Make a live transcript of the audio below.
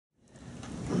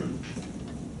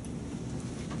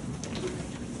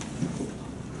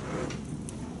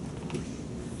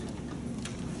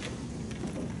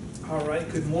All right,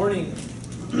 good morning.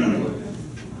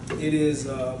 It is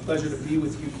a pleasure to be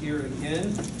with you here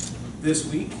again this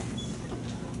week.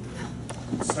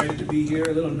 Excited to be here,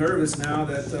 a little nervous now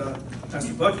that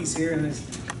Pastor Bucky's here and is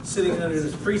sitting under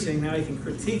this preaching. Now he can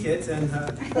critique it, and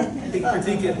he can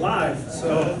critique it live.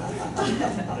 So,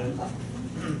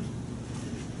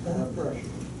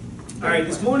 all right,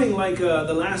 this morning, like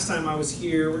the last time I was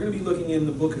here, we're going to be looking in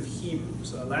the book of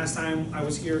Hebrews. Last time I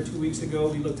was here 2 weeks ago,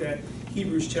 we looked at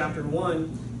Hebrews chapter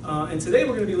 1. And today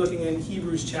we're going to be looking in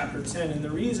Hebrews chapter 10. And the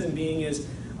reason being is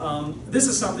this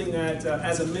is something that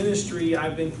as a ministry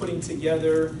I've been putting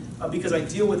together because I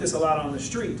deal with this a lot on the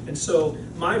street. And so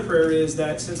my prayer is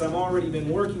that since I've already been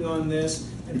working on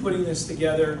this and putting this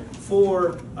together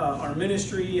for our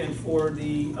ministry and for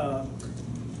the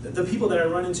people that I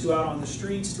run into out on the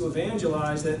streets to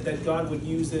evangelize, that God would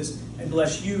use this and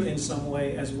bless you in some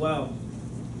way as well.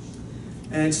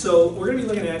 And so we're going to be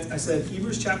looking at, I said,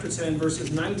 Hebrews chapter 10,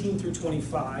 verses 19 through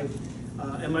 25.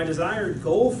 And my desired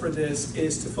goal for this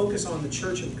is to focus on the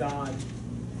church of God,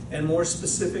 and more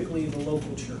specifically, the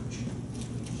local church.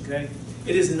 Okay?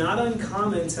 It is not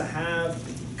uncommon to have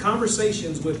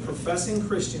conversations with professing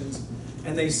Christians,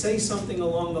 and they say something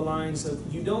along the lines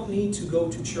of, you don't need to go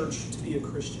to church to be a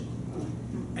Christian.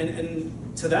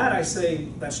 And to that I say,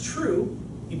 that's true.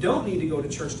 You don't need to go to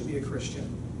church to be a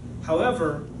Christian.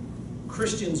 However,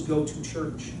 Christians go to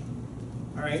church.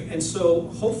 All right? And so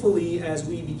hopefully as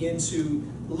we begin to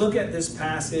look at this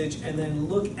passage and then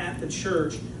look at the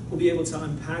church, we'll be able to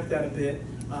unpack that a bit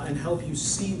and help you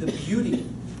see the beauty.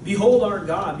 Behold our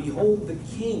God, behold the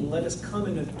King. Let us come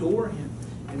and adore him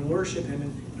and worship him.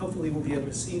 And hopefully we'll be able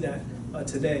to see that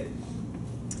today.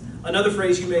 Another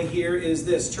phrase you may hear is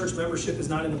this: church membership is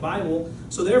not in the Bible,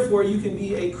 so therefore you can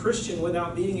be a Christian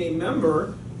without being a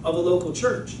member of a local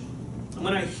church. And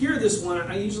when I hear this one,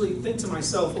 I usually think to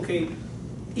myself, okay,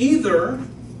 either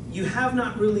you have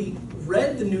not really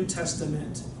read the New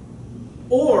Testament,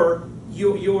 or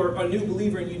you're a new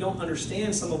believer and you don't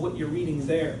understand some of what you're reading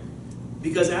there.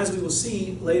 Because as we will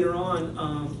see later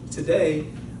on today,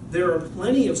 there are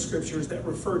plenty of scriptures that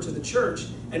refer to the church.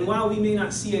 And while we may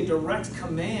not see a direct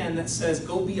command that says,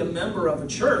 go be a member of a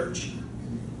church,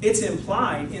 it's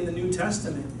implied in the New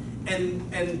Testament. And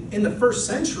in the first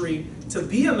century, to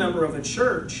be a member of a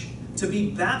church, to be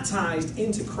baptized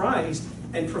into Christ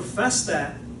and profess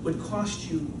that, would cost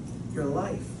you your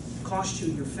life, cost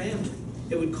you your family.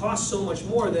 It would cost so much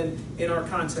more than in our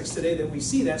context today that we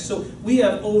see that. So we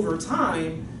have over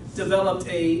time developed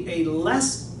a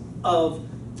less of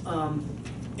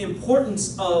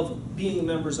importance of being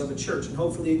members of a church. And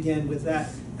hopefully again with that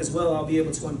as well, I'll be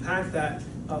able to unpack that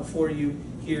for you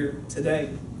here today.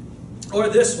 Or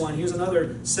this one, here's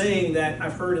another saying that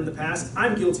I've heard in the past,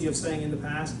 I'm guilty of saying in the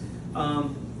past,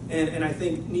 and I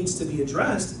think needs to be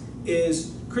addressed,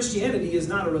 is Christianity is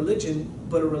not a religion,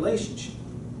 but a relationship.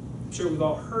 I'm sure we've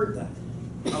all heard that.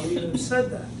 Probably even have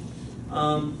said that.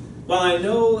 While I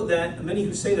know that many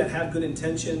who say that have good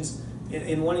intentions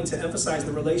in wanting to emphasize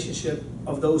the relationship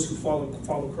of those who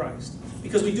follow Christ.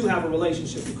 Because we do have a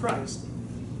relationship with Christ.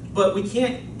 But we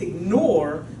can't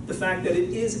ignore the fact that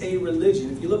it is a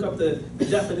religion. If you look up the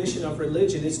definition of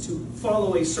religion, it's to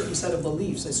follow a certain set of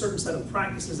beliefs, a certain set of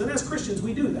practices. And as Christians,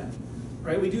 we do that.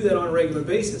 Right? We do that on a regular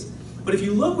basis. But if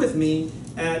you look with me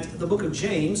at the book of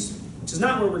James, which is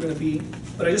not where we're going to be,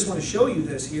 but I just want to show you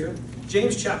this here.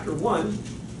 James chapter 1,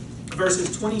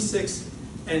 verses 26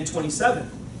 and 27.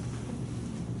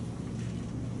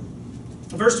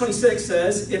 Verse 26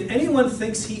 says, if anyone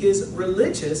thinks he is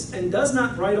religious and does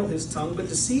not bridle his tongue, but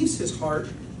deceives his heart,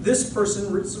 this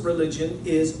person's religion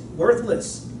is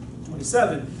worthless.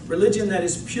 27, religion that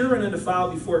is pure and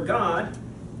undefiled before God,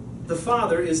 the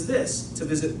Father, is this: to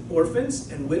visit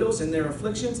orphans and widows in their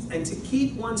afflictions, and to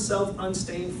keep oneself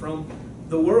unstained from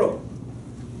the world.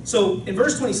 So in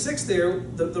verse 26 there,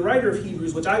 the writer of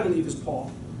Hebrews, which I believe is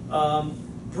Paul,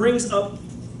 brings up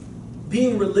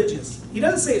being religious. He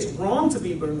doesn't say it's wrong to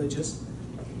be religious,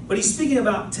 but he's speaking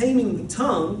about taming the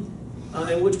tongue,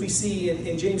 in which we see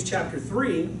in James chapter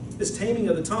 3, this taming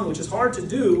of the tongue, which is hard to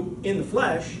do in the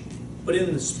flesh, but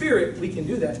in the spirit we can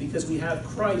do that because we have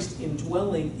Christ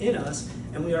indwelling in us,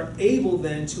 and we are able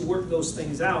then to work those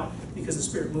things out because the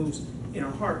Spirit moves in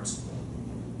our hearts.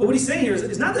 But what he's saying here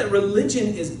is not that religion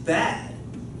is bad,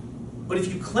 but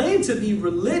if you claim to be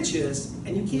religious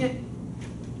and you can't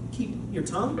keep your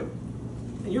tongue,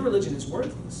 then your religion is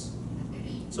worthless.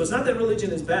 So it's not that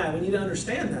religion is bad. We need to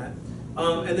understand that.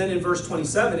 And then in verse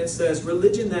 27 it says,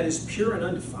 religion that is pure and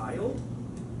undefiled.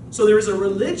 So there is a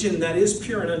religion that is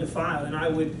pure and undefiled. And I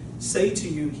would say to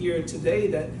you here today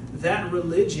that that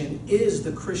religion is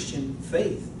the Christian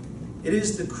faith. It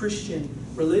is the Christian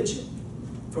religion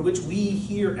for which we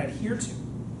here adhere to.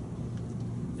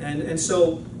 And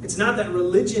so it's not that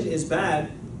religion is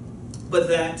bad, but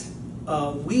that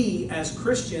we as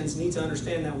Christians need to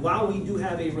understand that while we do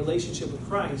have a relationship with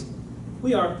Christ,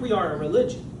 we are a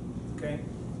religion. Okay?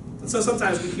 And so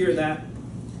sometimes we hear that.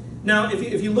 Now,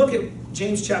 if you look at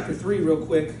James chapter 3 real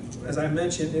quick, as I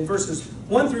mentioned, in verses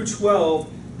 1 through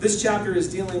 12, this chapter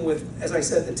is dealing with, as I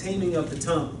said, the taming of the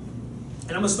tongue.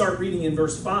 And I'm going to start reading in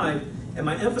verse 5, and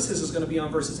my emphasis is going to be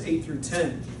on verses 8 through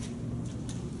 10.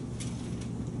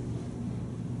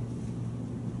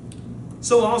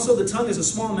 So also the tongue is a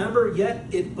small member, yet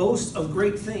it boasts of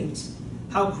great things.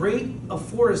 How great a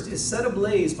forest is set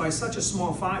ablaze by such a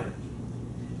small fire.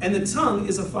 And the tongue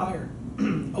is a fire,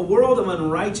 a world of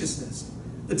unrighteousness.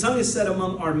 The tongue is set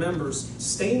among our members,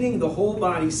 staining the whole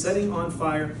body, setting on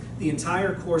fire the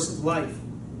entire course of life,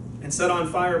 and set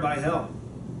on fire by hell.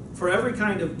 For every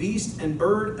kind of beast and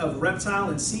bird, of reptile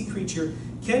and sea creature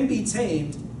can be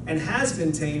tamed and has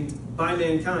been tamed by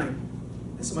mankind.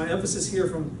 And so my emphasis here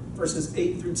from verses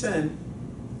 8 through 10.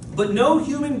 But no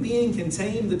human being can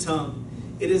tame the tongue.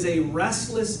 It is a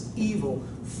restless evil,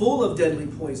 full of deadly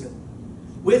poison.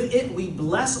 With it we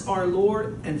bless our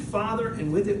Lord and Father,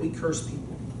 and with it we curse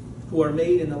people who are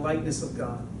made in the likeness of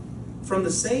God. From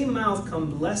the same mouth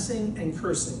come blessing and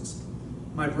cursings.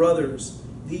 My brothers,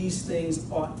 these things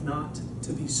ought not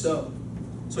to be so.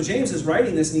 So James is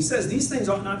writing this, and he says these things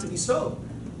ought not to be so.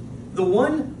 The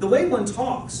way one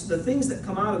talks, the things that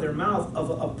come out of their mouth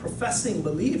of professing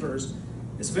believers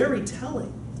is very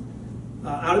telling.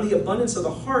 Out of the abundance of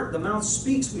the heart, the mouth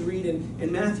speaks. We read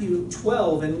in Matthew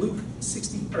 12 and Luke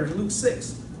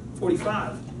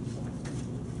 6:45.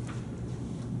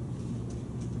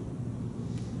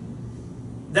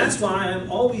 That's why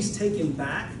I'm always taken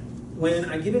back when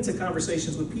I get into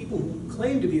conversations with people who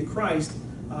claim to be a Christ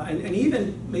and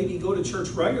even maybe go to church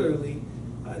regularly,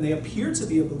 and they appear to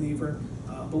be a believer,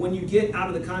 but when you get out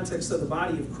of the context of the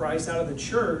body of Christ, out of the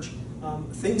church,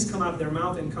 things come out of their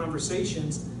mouth in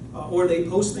conversations, or they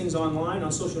post things online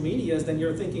on social media, then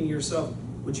you're thinking to yourself,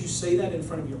 would you say that in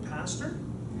front of your pastor?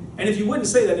 And if you wouldn't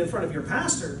say that in front of your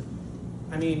pastor,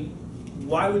 I mean,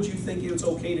 why would you think it's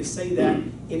okay to say that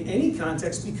in any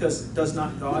context? Because does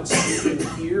not God see and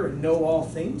hear and know all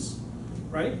things,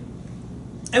 right?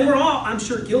 And we're all, I'm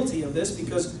sure, guilty of this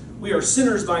because we are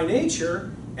sinners by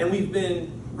nature, and we've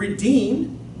been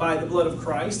redeemed by the blood of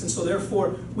Christ, and so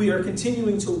therefore we are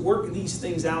continuing to work these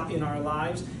things out in our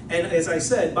lives. And as I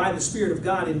said, by the Spirit of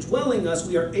God indwelling us,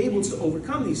 we are able to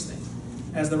overcome these things.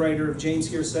 As the writer of James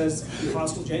here says, the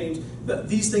Apostle James, that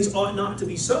these things ought not to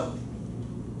be so.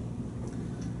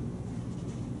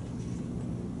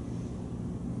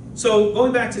 So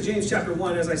going back to James chapter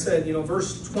 1, as I said,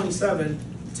 verse 27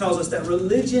 tells us that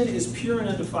religion is pure and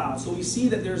undefiled. So we see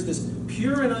that there's this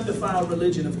pure and undefiled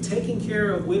religion of taking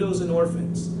care of widows and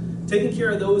orphans, taking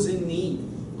care of those in need,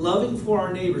 loving for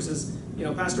our neighbors. As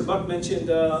Pastor Buck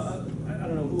mentioned, I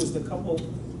don't know who was the couple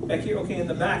back here, okay, in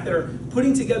the back, that are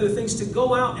putting together things to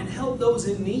go out and help those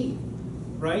in need,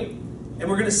 right? And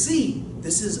we're going to see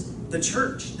this is the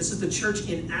church. This is the church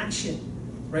in action,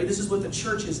 right? This is what the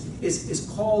church is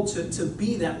called to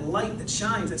be, that light that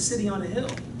shines, that city on a hill.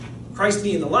 Christ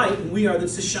being the light, and we are to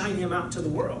shine him out to the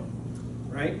world,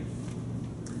 right?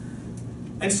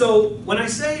 And so when I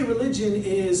say religion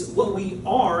is what we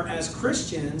are as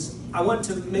Christians, I want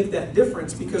to make that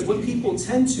difference, because what people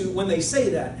tend to, when they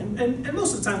say that, and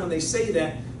most of the time when they say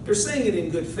that, they're saying it in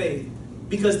good faith,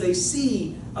 because they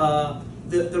see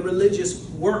the religious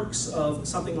works of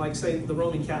something like, say, the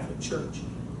Roman Catholic Church.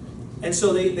 And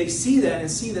so they see that and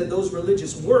see that those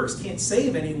religious works can't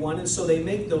save anyone, and so they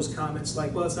make those comments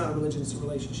like, well, it's not a religion, it's a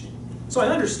relationship. So I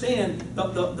understand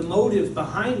the motive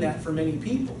behind that for many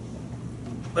people.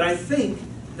 But I think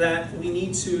that we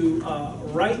need to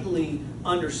rightly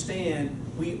understand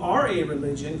we are a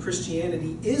religion.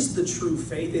 Christianity is the true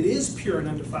faith. It is pure and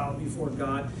undefiled before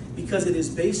God, because it is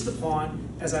based upon,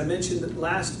 as I mentioned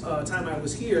last time I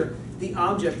was here, the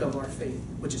object of our faith,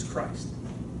 which is Christ.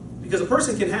 Because a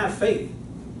person can have faith.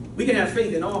 We can have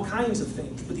faith in all kinds of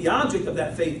things, but the object of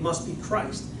that faith must be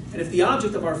Christ. And if the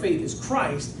object of our faith is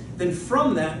Christ, then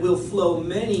from that will flow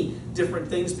many different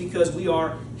things, because we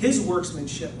are his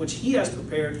workmanship, which he has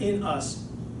prepared in us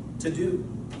to do.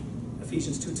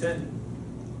 Ephesians 2:10.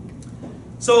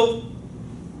 So,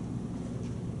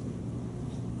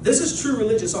 this is true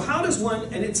religion. So how does one,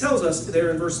 and it tells us there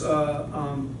in verse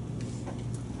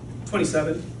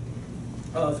 27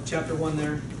 of chapter 1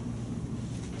 there.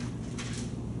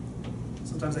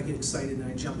 Sometimes I get excited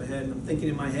and I jump ahead and I'm thinking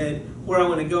in my head where I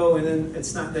want to go, and then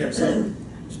it's not there. So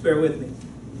just bear with me.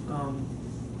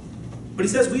 But he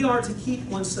says we are to keep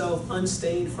oneself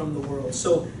unstained from the world.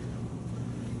 So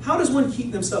how does one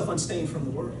keep themselves unstained from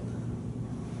the world?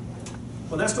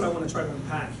 Well, that's what I want to try to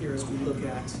unpack here as we look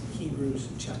at Hebrews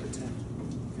chapter 10.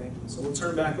 Okay, so we'll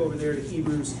turn back over there to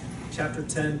Hebrews chapter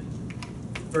 10,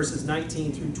 verses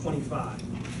 19 through 25.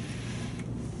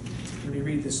 Let me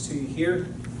read this to you here.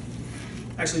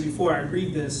 Actually, before I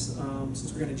read this,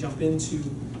 since we're going to jump into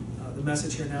the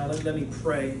message here now, let me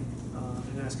pray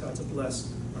and ask God to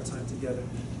bless our time together.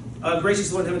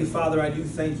 Gracious Lord, Heavenly Father, I do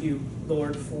thank you,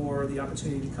 Lord, for the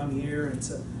opportunity to come here and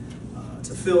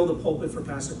to fill the pulpit for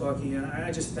Pastor Bucky. And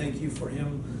I just thank you for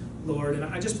him, Lord. And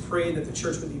I just pray that the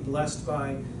church would be blessed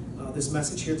by this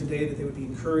message here today, that they would be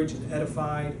encouraged and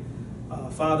edified.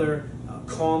 Father,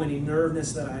 calm any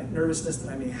nervousness that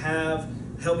I may have.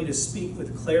 Help me to speak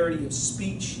with clarity of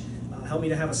speech. Help me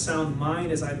to have a sound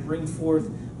mind as I bring forth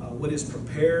what is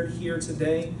prepared here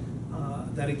today.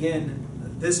 That again,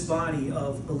 this body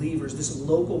of believers, this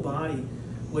local body,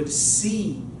 would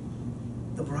see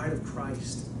the bride of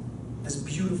Christ as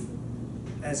beautiful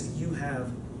as you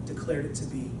have declared it to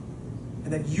be.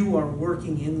 And that you are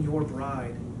working in your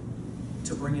bride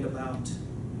to bring it about.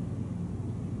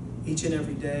 Each and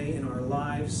every day in our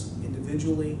lives,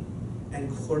 individually and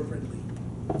corporately.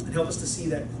 And help us to see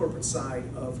that corporate side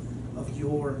of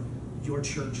your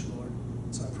church, Lord.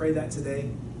 So I pray that today.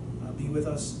 Be with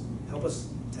us. Help us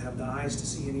to have the eyes to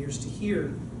see and ears to hear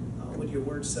what your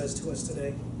word says to us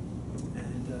today.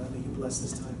 And may you bless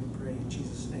this time, we pray in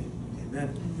Jesus' name.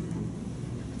 Amen.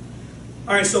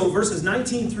 All right, so verses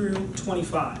 19 through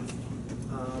 25.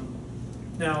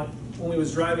 Now, when we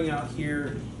was driving out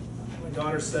here, my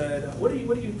daughter said, what are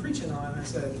you preaching on? I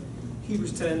said,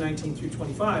 Hebrews 10, 19 through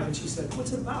 25. And she said,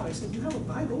 what's it about? I said, you have a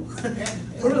Bible.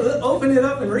 Open it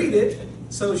up and read it.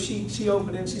 So she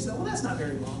opened it and she said, well, that's not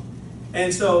very long.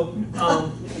 And so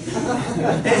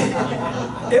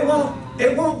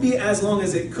it won't be as long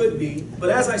as it could be. But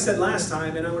as I said last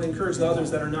time, and I would encourage the others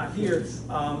that are not here,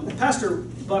 Pastor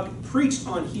Buck preached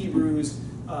on Hebrews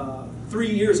 3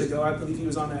 years ago. I believe he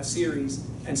was on that series.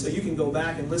 And so you can go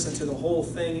back and listen to the whole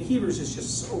thing. Hebrews is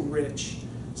just so rich,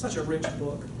 such a rich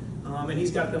book. And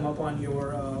he's got them up on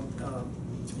your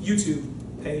YouTube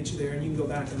page there, and you can go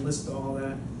back and listen to all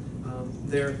that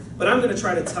there. But I'm going to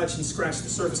try to touch and scratch the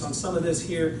surface on some of this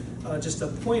here, just to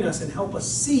point us and help us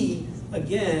see,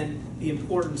 again, the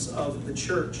importance of the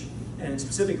church, and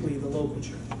specifically the local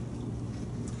church.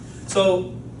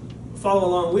 So follow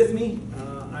along with me.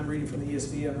 I'm reading from the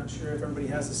ESV. I'm not sure if everybody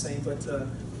has the same, but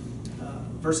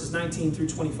verses 19 through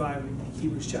 25,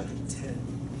 Hebrews chapter 10.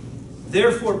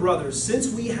 Therefore, brothers, since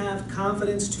we have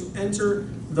confidence to enter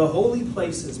the holy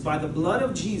places by the blood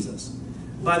of Jesus,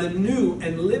 by the new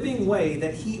and living way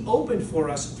that he opened for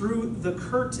us through the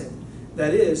curtain,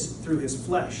 that is, through his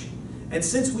flesh. And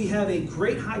since we have a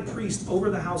great high priest over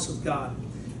the house of God,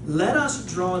 let us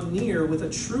draw near with a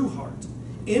true heart,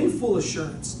 in full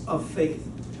assurance of faith,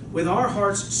 with our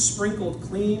hearts sprinkled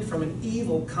clean from an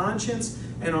evil conscience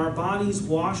and our bodies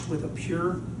washed with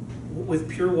pure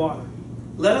water.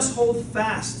 Let us hold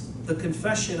fast the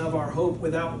confession of our hope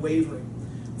without wavering,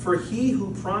 for he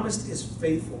who promised is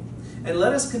faithful. And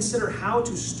let us consider how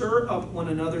to stir up one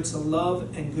another to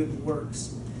love and good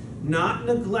works, not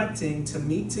neglecting to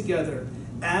meet together,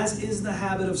 as is the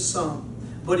habit of some,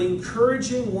 but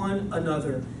encouraging one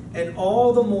another, and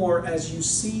all the more as you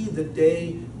see the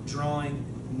day drawing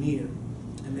near.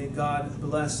 And may God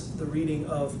bless the reading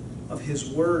of his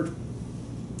word.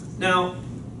 Now,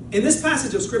 in this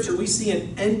passage of Scripture, we see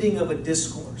an ending of a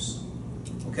discourse.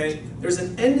 Okay? There's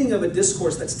an ending of a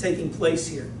discourse that's taking place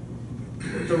here.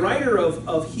 The writer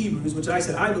of Hebrews, which I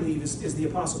said I believe is the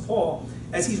Apostle Paul,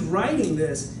 as he's writing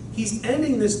this, he's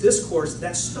ending this discourse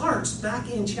that starts back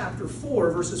in chapter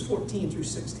 4, verses 14 through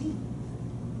 16.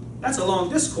 That's a long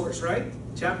discourse, right?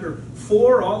 Chapter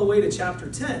 4 all the way to chapter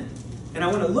 10. And I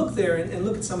want to look there and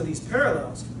look at some of these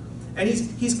parallels. And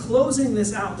he's closing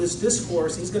this out, this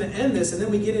discourse. He's going to end this, and then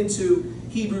we get into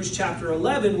Hebrews chapter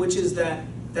 11, which is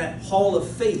that hall of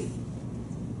faith.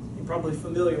 You're probably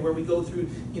familiar, where we go through,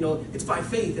 it's by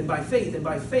faith and by faith and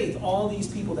by faith, all these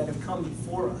people that have come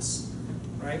before us,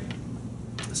 right?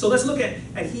 So let's look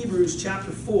at Hebrews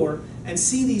chapter 4 and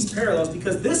see these parallels,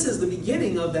 because this is the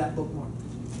beginning of that bookmark,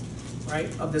 right,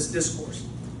 of this discourse.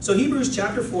 So Hebrews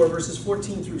chapter 4, verses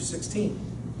 14 through 16.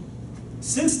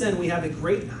 Since then we have a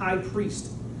great high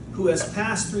priest who has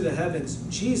passed through the heavens,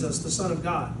 Jesus, the Son of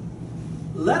God.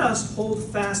 Let us hold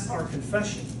fast our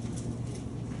confession.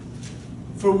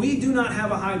 For we do not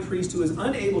have a high priest who is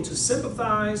unable to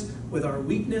sympathize with our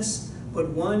weakness, but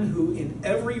one who in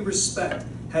every respect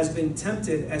has been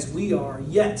tempted as we are,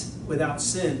 yet without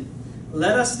sin.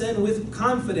 Let us then with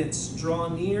confidence draw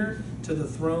near to the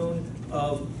throne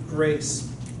of grace.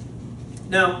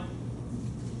 Now,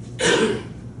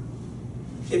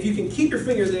 if you can keep your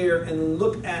finger there and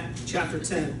look at chapter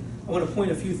 10, I want to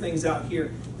point a few things out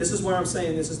here. This is where I'm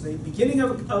saying this is the beginning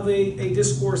of a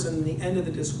discourse and the end of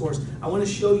the discourse. I want to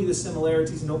show you the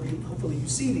similarities, and hopefully you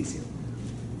see these here.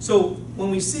 So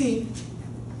when we see,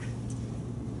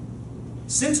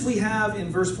 since we have, in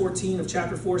verse 14 of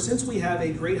chapter 4, since we have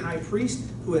a great high priest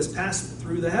who has passed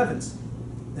through the heavens.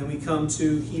 Then we come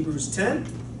to Hebrews 10,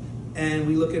 and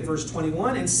we look at verse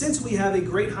 21. And since we have a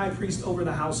great high priest over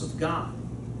the house of God.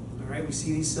 All right, we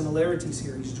see these similarities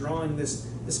here. He's drawing this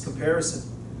comparison.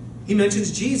 He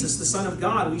mentions Jesus, the Son of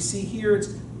God. We see here it's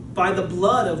by the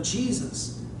blood of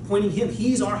Jesus, pointing him.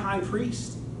 He's our high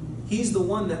priest. He's the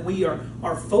one that we are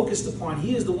focused upon.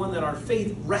 He is the one that our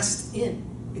faith rests in.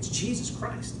 It's Jesus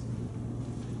Christ.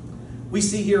 We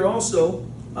see here also,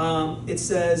 it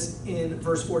says in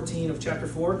verse 14 of chapter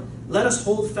 4, let us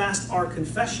hold fast our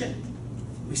confession.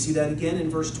 We see that again in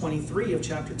verse 23 of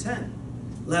chapter 10.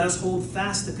 Let us hold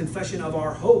fast the confession of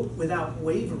our hope without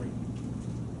wavering.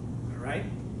 All right?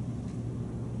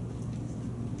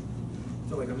 I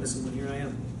feel like I'm missing one here. I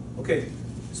am. Okay,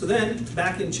 so then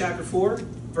back in chapter 4,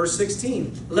 verse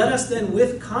 16. Let us then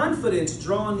with confidence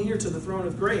draw near to the throne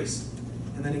of grace.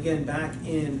 And then again, back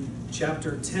in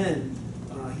chapter 10,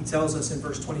 he tells us in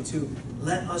verse 22,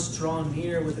 let us draw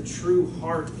near with a true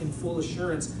heart in full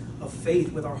assurance of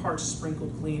faith, with our hearts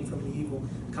sprinkled clean from the evil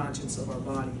conscience of our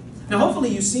body. Now, hopefully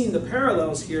you've seen the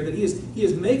parallels here, that he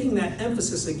is making that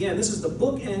emphasis again. This is the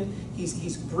bookend.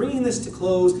 He's bringing this to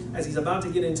close as he's about to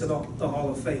get into the Hall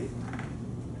of Faith.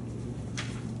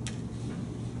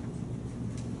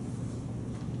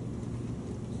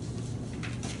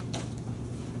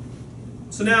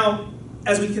 So now,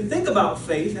 as we can think about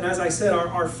faith, and as I said,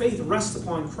 our faith rests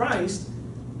upon Christ,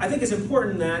 I think it's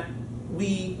important that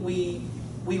we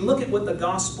look at what the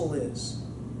gospel is.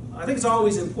 I think it's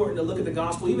always important to look at the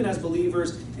gospel, even as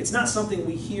believers. It's not something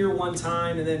we hear one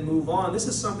time and then move on. This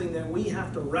is something that we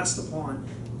have to rest upon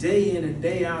day in and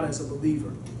day out as a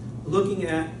believer, looking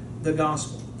at the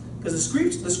gospel. Because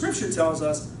the scripture tells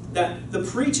us that the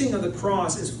preaching of the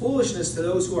cross is foolishness to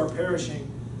those who are perishing,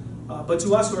 but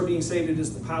to us who are being saved, it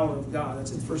is the power of God.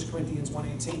 That's in 1 Corinthians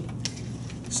 1:18.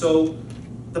 So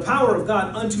the power of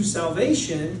God unto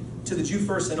salvation, to the Jew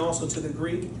first and also to the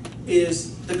Greek,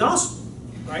 is the gospel.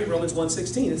 Right? Romans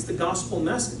 1:16. It's the gospel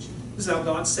message. This is how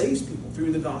God saves people,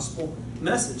 through the gospel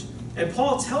message. And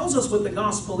Paul tells us what the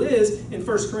gospel is in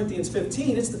 1 Corinthians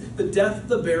 15. It's the death,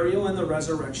 the burial, and the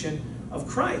resurrection of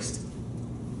Christ.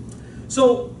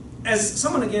 So, as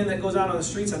someone, again, that goes out on the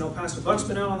streets, I know Pastor Buck's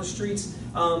been out on the streets,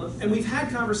 and we've had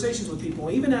conversations with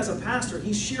people. Even as a pastor,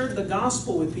 he's shared the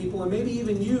gospel with people, and maybe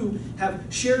even you have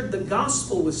shared the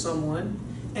gospel with someone,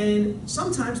 and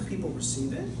sometimes people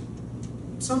receive it,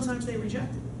 sometimes they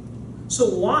reject it. So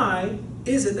why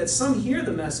is it that some hear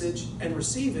the message and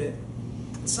receive it,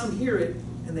 and some hear it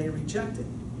and they reject it?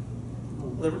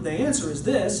 Well, the answer is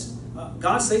this.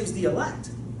 God saves the elect.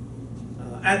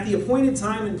 At the appointed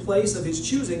time and place of his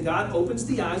choosing, God opens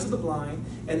the eyes of the blind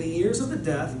and the ears of the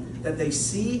deaf, that they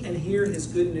see and hear his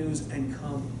good news and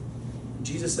come.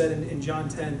 Jesus said in John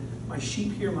 10, my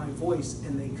sheep hear my voice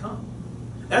and they come.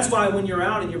 That's why when you're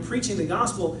out and you're preaching the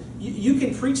gospel, you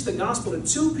can preach the gospel to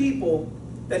two people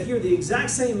that hear the exact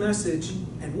same message,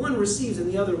 and one receives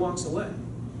and the other walks away.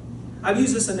 I've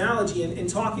used this analogy in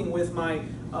talking with my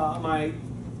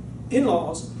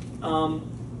in-laws,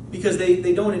 because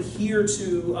they don't adhere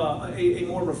to a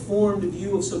more reformed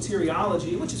view of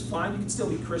soteriology, which is fine. You can still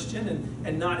be Christian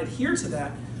and not adhere to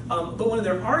that. But one of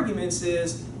their arguments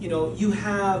is, you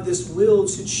have this will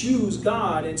to choose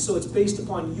God, and so it's based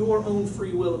upon your own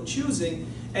free will of choosing.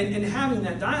 And having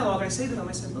that dialogue, I say to them,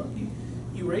 I said, look,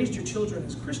 you raised your children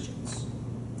as Christians.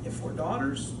 You have 4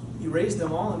 daughters. You raised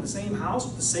them all in the same house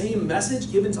with the same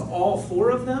message given to all 4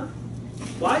 of them.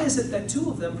 Why is it that 2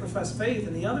 of them profess faith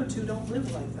and the other 2 don't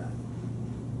live like that?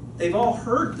 They've all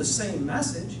heard the same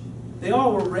message. They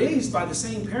all were raised by the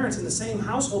same parents in the same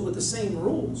household with the same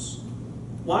rules.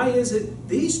 Why is it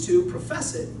these 2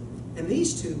 profess it and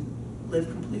these 2 live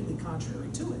completely contrary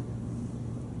to it?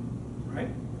 Right?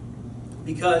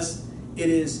 Because it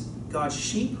is God's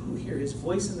sheep who hear his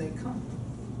voice and they come.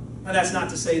 Now, that's not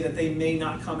to say that they may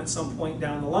not come at some point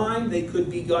down the line. They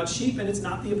could be God's sheep and it's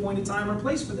not the appointed time or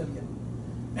place for them yet.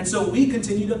 And so we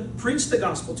continue to preach the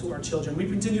gospel to our children. We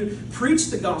continue to preach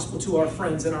the gospel to our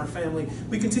friends and our family.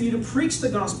 We continue to preach the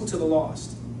gospel to the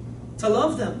lost, to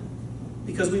love them,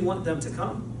 because we want them to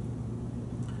come.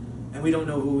 And we don't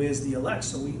know who is the elect,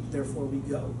 so therefore we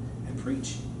go and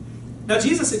preach. Now,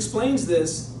 Jesus explains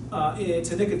this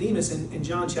to Nicodemus in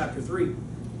John chapter 3.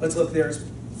 Let's look there. It's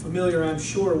familiar, I'm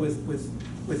sure,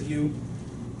 with you.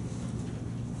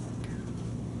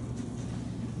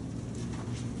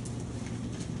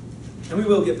 And we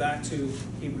will get back to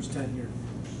Hebrews 10 here.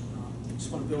 I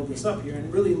just want to build this up here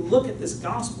and really look at this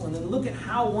gospel and then look at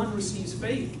how one receives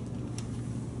faith.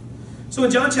 So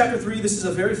in John chapter 3, this is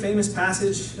a very famous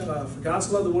passage. For God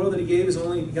so loved the world that he gave his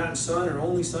only begotten Son, or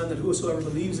only Son, that whosoever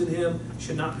believes in him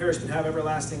should not perish but have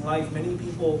everlasting life. Many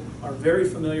people are very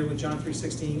familiar with John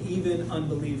 3:16, even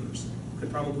unbelievers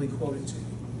could probably quote it to you.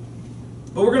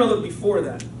 But we're going to look before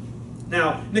that.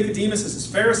 Now, Nicodemus is this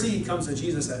Pharisee. He comes to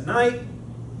Jesus at night.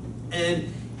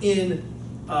 And in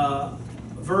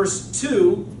verse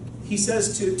 2, he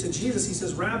says to Jesus, he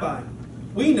says, Rabbi,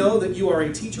 we know that you are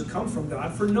a teacher come from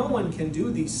God, for no one can do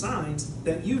these signs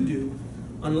that you do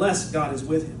unless God is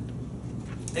with him.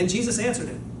 And Jesus answered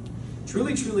him,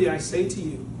 truly, truly, I say to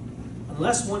you,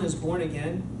 unless one is born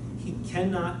again, he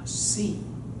cannot see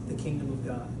the kingdom of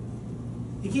God.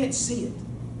 He can't see it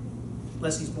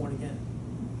unless he's born again.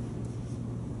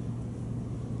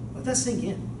 Let that sink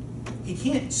in. He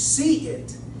can't see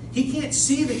it. He can't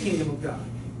see the kingdom of God.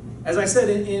 As I said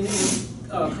in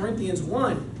Corinthians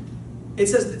 1, it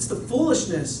says it's the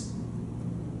foolishness.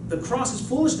 The cross is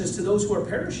foolishness to those who are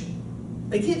perishing.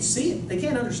 They can't see it. They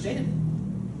can't understand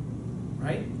it.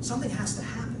 Right? Something has to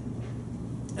happen.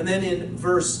 And then in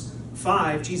verse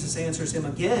 5, Jesus answers him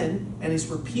again, and he's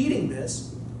repeating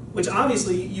this, which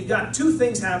obviously you've got two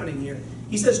things happening here.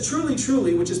 He says, truly,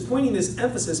 truly, which is pointing this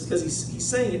emphasis because he's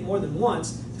saying it more than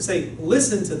once to say,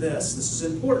 listen to this. This is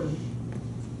important.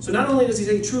 So not only does he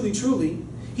say truly, truly,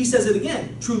 he says it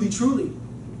again, truly, truly.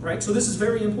 Right? So this is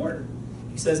very important.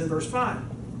 He says in verse 5,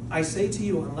 I say to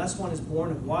you, unless one is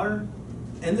born of water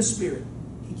and the Spirit,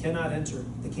 he cannot enter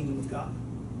the kingdom of God.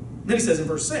 Then he says in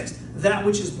verse 6, that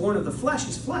which is born of the flesh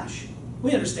is flesh.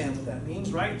 We understand what that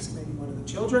means, right? It's maybe one of the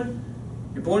children.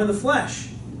 You're born of the flesh.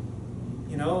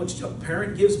 You know, a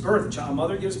parent gives birth, a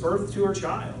mother gives birth to her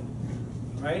child.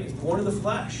 Right? It's born of the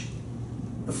flesh.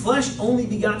 The flesh only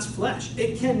begots flesh.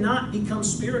 It cannot become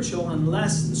spiritual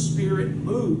unless the Spirit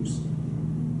moves.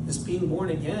 This being born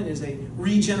again is a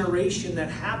regeneration that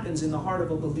happens in the heart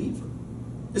of a believer.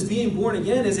 This being born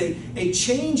again is a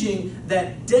changing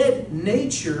that dead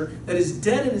nature that is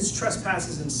dead in its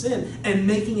trespasses and sin and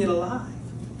making it alive.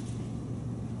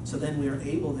 So then we are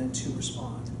able then to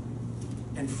respond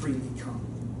and freely come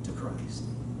to Christ.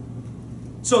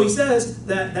 So he says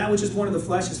that that which is born of the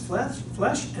flesh is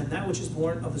flesh, and that which is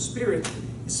born of the Spirit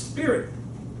is spirit.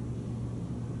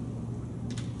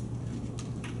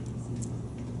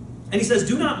 And he says,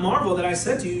 do not marvel that I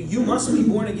said to you, you must be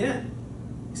born again.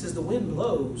 He says, the wind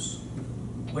blows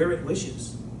where it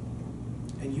wishes,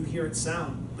 and you hear its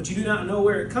sound, but you do not know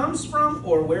where it comes from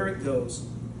or where it goes.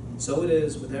 So it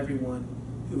is with everyone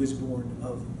who is born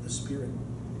of the Spirit.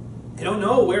 You don't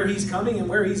know where he's coming and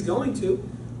where he's going to,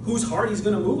 whose heart he's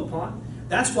going to move upon.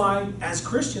 That's why, as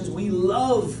Christians, we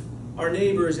love our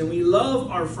neighbors and we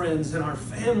love our friends and our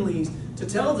families to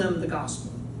tell them the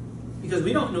gospel. Because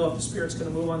we don't know if the Spirit's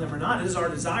going to move on them or not. It is our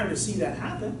desire to see that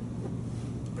happen.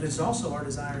 But it's also our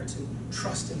desire to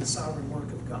trust in the sovereign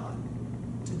work of God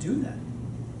to do that.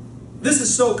 This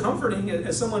is so comforting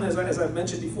as someone, as I've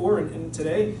mentioned before and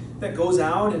today, that goes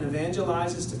out and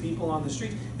evangelizes to people on the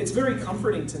street. It's very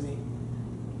comforting to me.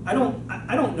 I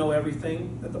don't know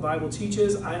everything that the Bible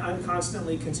teaches. I'm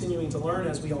constantly continuing to learn,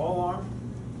 as we all are.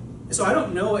 And so I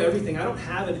don't know everything. I don't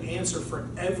have an answer for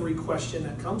every question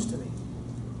that comes to me.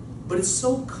 But it's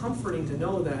so comforting to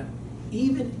know that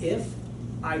even if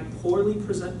I poorly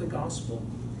present the gospel,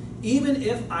 even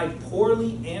if I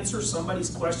poorly answer somebody's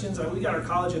questions, we got our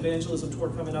college evangelism tour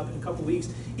coming up in a couple weeks,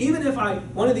 even if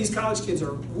one of these college kids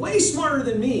are way smarter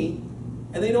than me,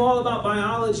 and they know all about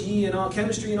biology and all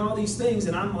chemistry and all these things,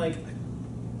 and I'm like,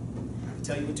 I can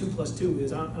tell you what 2 plus 2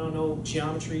 is. I don't know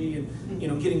geometry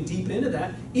and getting deep into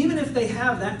that. Even if they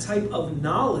have that type of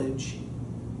knowledge,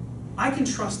 I can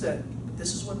trust that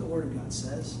this is what the Word of God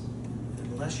says.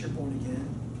 And unless you're born again,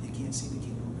 you can't see the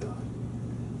kingdom of God.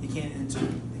 You can't enter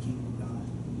the kingdom of God.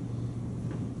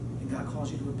 And God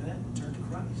calls you to repent and turn to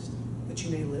Christ, that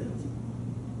you may live.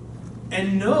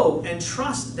 And know and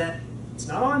trust that it's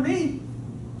not on me.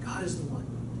 God is the one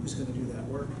who's going to do that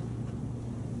work.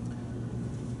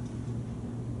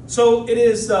 So it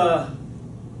is the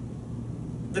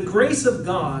grace of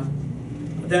God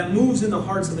that moves in the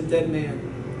hearts of a dead man,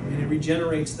 and it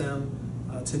regenerates them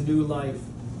to new life,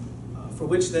 for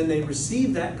which then they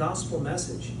receive that gospel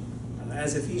message.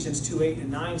 As Ephesians 2:8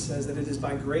 and 9 says, that it is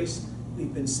by grace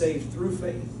we've been saved through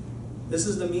faith. This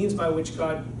is the means by which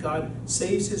God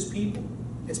saves his people.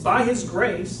 It's by his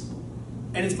grace,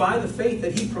 and it's by the faith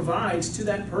that he provides to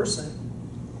that person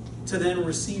to then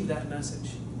receive that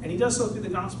message. And he does so through the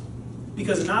gospel.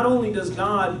 Because not only does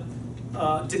God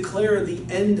declare the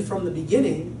end from the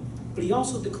beginning, but he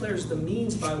also declares the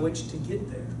means by which to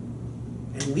get there.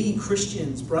 And we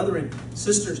Christians, brethren,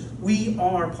 sisters, we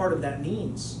are part of that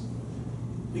means.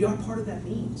 We are part of that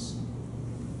means.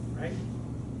 Right?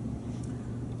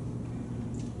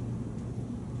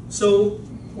 So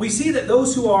we see that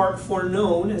those who are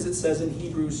foreknown, as it says in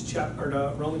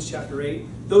Romans chapter 8,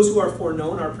 those who are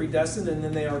foreknown are predestined, and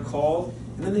then they are called,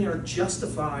 and then they are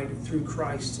justified through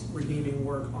Christ's redeeming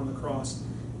work on the cross,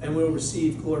 and will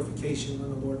receive glorification when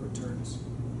the Lord returns.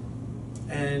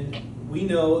 And we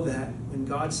know that when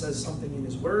God says something in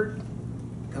his word,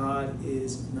 God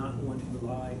is not one who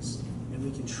lies, and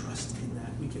we can trust in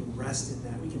that. We can rest in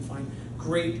that. We can find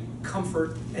great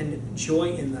comfort and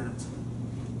joy in that.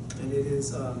 And it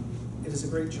is a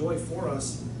great joy for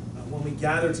us when we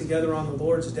gather together on the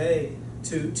Lord's day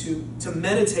to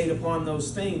meditate upon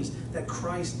those things that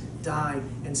Christ died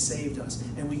and saved us.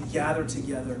 And we gather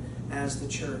together as the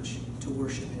church to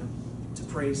worship him, to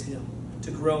praise him,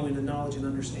 to grow in the knowledge and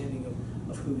understanding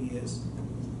of who he is.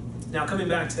 Now, coming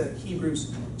back to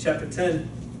Hebrews chapter 10,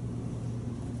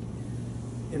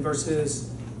 in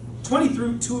verses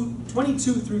 22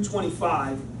 through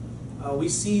 25, we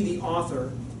see the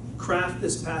author craft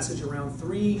this passage around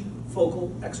three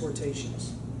focal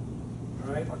exhortations.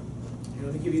 All right? And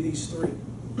let me give you these three.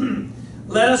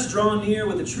 Let us draw near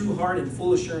with a true heart and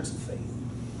full assurance of faith.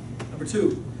 Number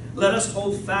 2, let us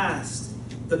hold fast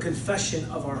the confession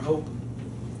of our hope.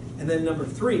 And then number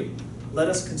 3, let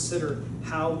us consider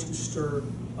how to stir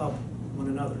up one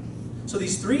another. So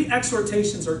these three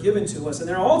exhortations are given to us, and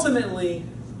they're ultimately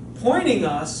pointing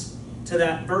us to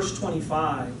that verse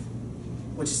 25,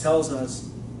 which tells us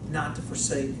not to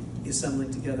forsake the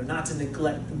assembling together, not to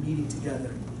neglect the meeting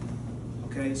together.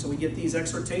 Okay, so we get these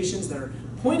exhortations that are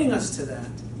pointing us to that,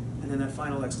 and then that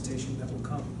final exhortation that will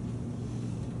come.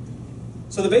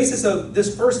 So the basis of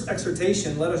this first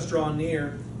exhortation, let us draw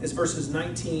near, is verses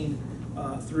 19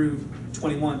 through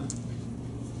 21.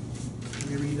 Let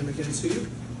me read them again to you.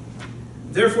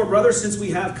 Therefore, brothers, since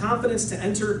we have confidence to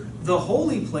enter the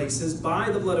holy places by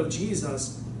the blood of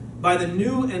Jesus, by the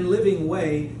new and living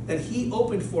way that he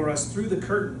opened for us through the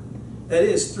curtain, that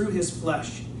is, through his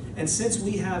flesh, and since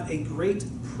we have a great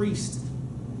priest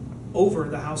over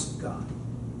the house of God.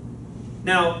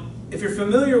 Now, if you're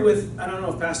familiar with, I don't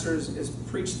know if Pastor has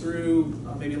preached through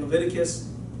maybe Leviticus,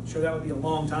 I'm sure that would be a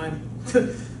long time,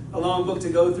 a long book to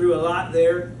go through, a lot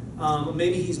there.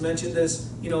 Maybe he's mentioned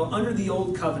this, under the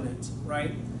old covenant,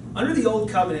 right? Under the old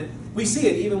covenant, we see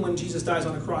it even when Jesus dies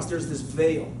on the cross, there's this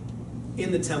veil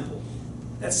in the temple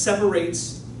that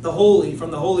separates the holy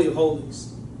from the Holy of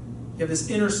Holies. You have this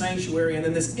inner sanctuary, and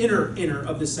then this inner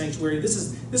of this sanctuary. This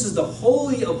is the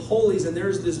Holy of Holies, and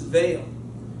there's this veil.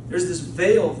 There's this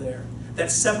veil there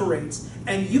that separates,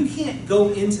 and you can't go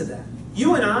into that.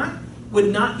 You and I would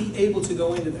not be able to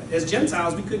go into that. As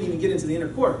Gentiles, we couldn't even get into the inner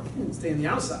court. We couldn't stay on the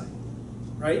outside,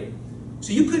 right?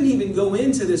 So you couldn't even go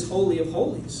into this Holy of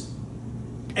Holies.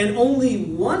 And only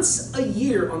once a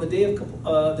year on the Day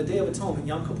of Atonement,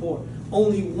 Yom Kippur,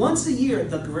 only once a year,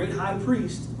 the great high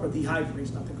priest, or the high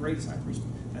priest, not the greatest high priest,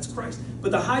 that's Christ,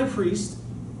 but the high priest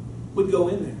would go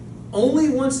in there. Only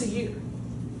once a year.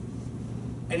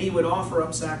 And he would offer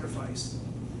up sacrifice,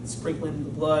 sprinkling the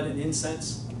blood and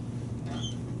incense.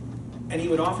 And he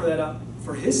would offer that up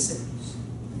for his sins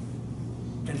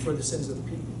and for the sins of the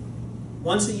people.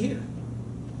 Once a year.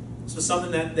 This was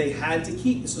something that they had to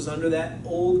keep. This was under that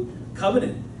old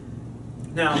covenant.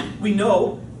 Now, we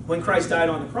know when Christ died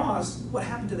on the cross, what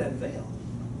happened to that veil?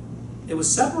 It was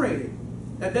separated.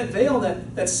 That veil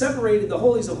that separated the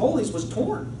holies of holies was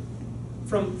torn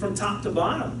from top to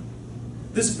bottom.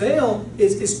 This veil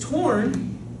is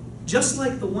torn just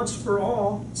like the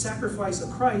once-for-all sacrifice of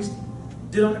Christ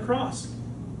did on the cross.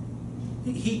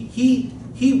 He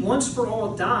once for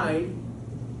all died,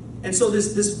 and so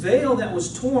this veil that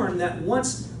was torn, that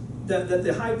once that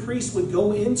the high priest would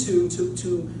go into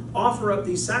to offer up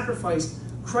these sacrifices,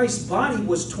 Christ's body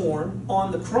was torn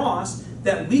on the cross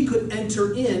that we could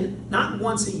enter in, not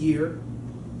once a year,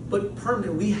 but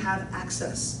permanently. We have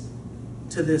access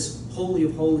to this Holy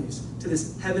of Holies, to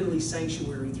this heavenly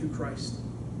sanctuary through Christ.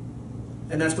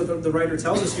 And that's what the writer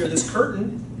tells us here, this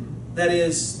curtain that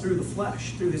is through the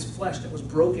flesh, through his flesh that was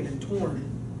broken and torn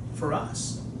for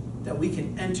us, that we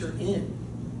can enter in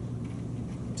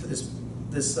to this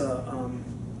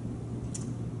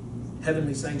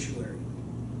heavenly sanctuary.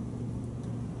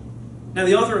 Now,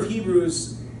 the author of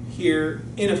Hebrews, here,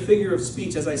 in a figure of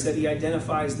speech, as I said, he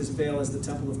identifies this veil as the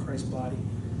temple of Christ's body.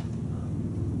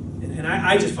 And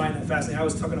I just find that fascinating. I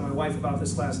was talking to my wife about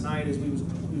this last night as we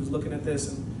was looking at this,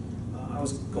 and I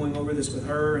was going over this with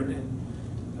her, and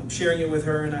I'm sharing it with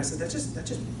her, and I said, that just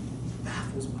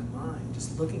baffles my mind,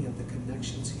 just looking at the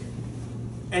connections here.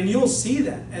 And you'll see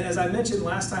that. And as I mentioned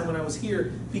last time when I was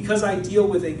here, because I deal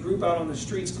with a group out on the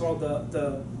streets called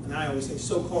and I always say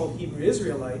so-called Hebrew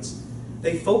Israelites,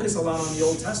 they focus a lot on the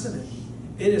Old Testament.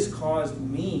 It has caused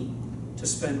me to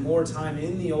spend more time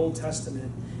in the Old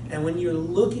Testament. And when you're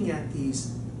looking at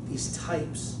these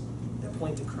types that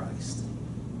point to Christ,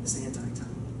 this anti-type,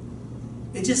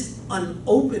 it just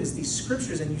unopens these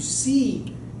scriptures, and you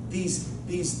see these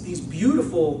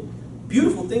beautiful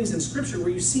things in Scripture where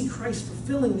you see Christ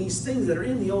fulfilling these things that are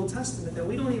in the Old Testament that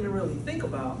we don't even really think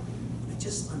about. It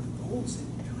just unfolds,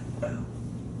 and you're like, wow.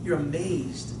 You're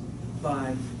amazed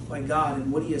by God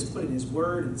and what He has put in His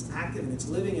Word, and it's active and it's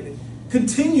living, and it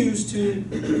continues to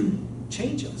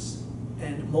change us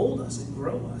and mold us and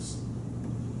grow us.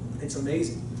 It's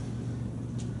amazing.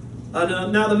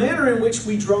 Now, the manner in which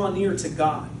we draw near to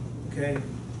God, okay?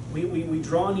 We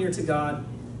draw near to God.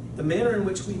 The manner in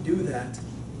which we do that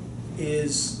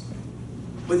is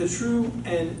with a true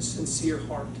and sincere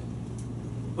heart,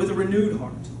 with a renewed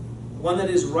heart, one that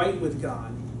is right with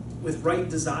God, with right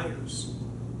desires.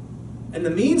 And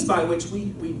the means by which we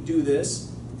do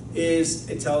this is,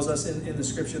 it tells us in the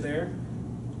scripture there,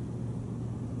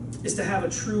 is to have a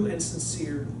true and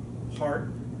sincere heart,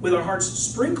 with our hearts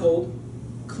sprinkled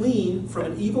clean from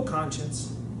an evil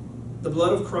conscience. The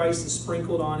blood of Christ is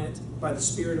sprinkled on it by the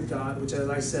Spirit of God, which, as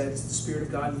I said, is the Spirit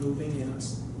of God moving in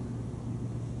us,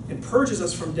 and purges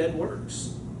us from dead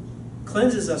works,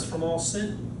 cleanses us from all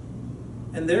sin,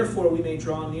 and therefore we may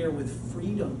draw near with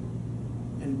freedom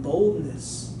and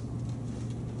boldness,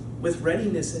 with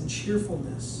readiness and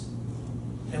cheerfulness,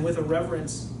 and with a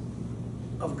reverence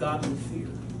of godly fear.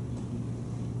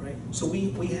 Right? So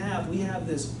we have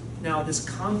this now, this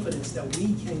confidence that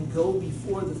we can go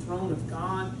before the throne of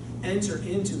God, enter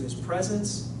into His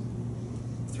presence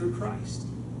through Christ.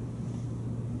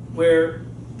 Where,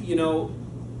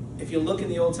 if you look in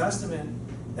the Old Testament,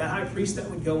 that high priest that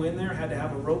would go in there had to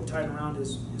have a rope tied around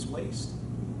his waist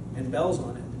and bells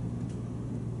on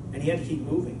it. And he had to keep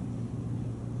moving.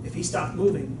 If he stopped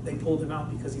moving, they pulled him out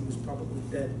because he was probably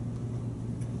dead.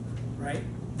 Right?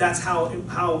 That's how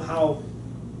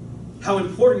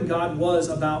important God was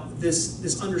about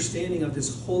this understanding of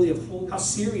this Holy of Holies, how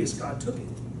serious God took it.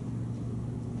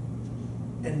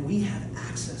 And we have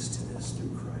access to this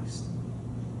through Christ.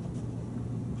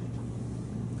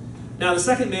 Now, the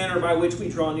second manner by which we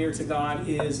draw near to God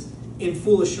is in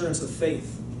full assurance of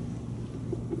faith.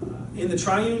 In the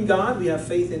triune God, we have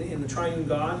faith in the triune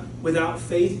God. Without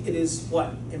faith, it is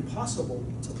what? Impossible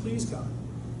to please God.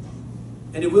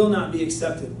 And it will not be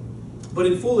accepted. But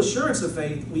in full assurance of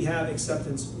faith, we have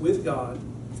acceptance with God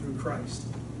through Christ.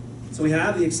 So we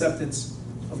have the acceptance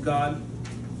of God,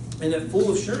 and that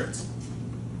full assurance.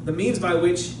 The means by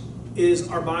which is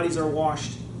our bodies are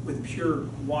washed with pure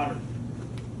water.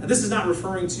 Now, this is not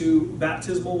referring to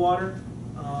baptismal water.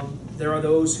 There are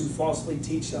those who falsely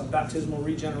teach baptismal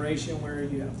regeneration, where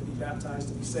you have to be baptized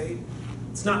to be saved.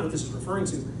 It's not what this is referring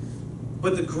to.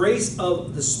 But the grace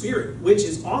of the Spirit, which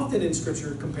is often in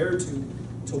Scripture compared to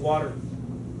water.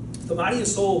 The body and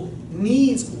soul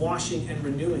needs washing and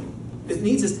renewing. It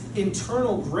needs this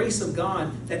internal grace of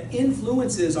God that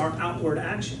influences our outward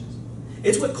actions.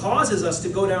 It's what causes us to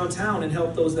go downtown and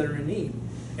help those that are in need.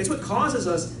 It's what causes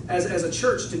us as a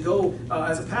church to go,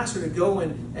 as a pastor, to go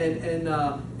and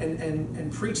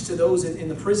preach to those in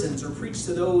the prisons, or preach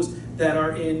to those that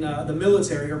are in the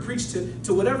military, or preach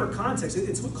to whatever context.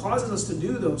 It's what causes us to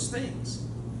do those things.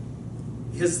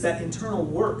 Because it's that internal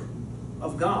work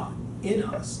of God in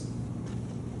us.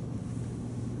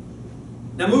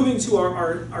 Now, moving to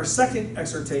our second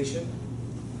exhortation,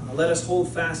 let us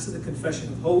hold fast to the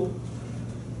confession of hope,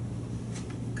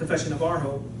 confession of our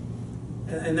hope,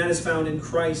 and that is found in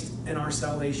Christ and our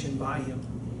salvation by Him,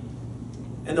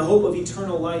 and the hope of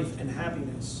eternal life and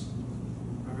happiness.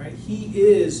 All right, He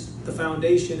is the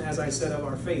foundation, as I said, of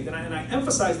our faith, and I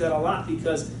emphasize that a lot,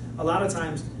 because a lot of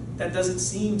times that doesn't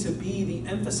seem to be the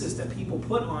emphasis that people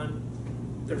put on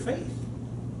their faith.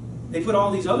 They put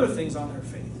all these other things on their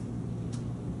faith.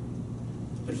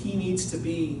 But He needs to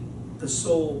be the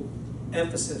sole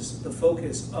emphasis, the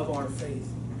focus of our faith.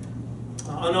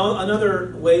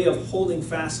 Another way of holding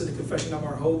fast to the confession of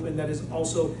our hope, and that is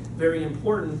also very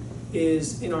important,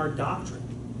 is in our doctrine.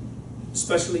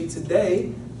 Especially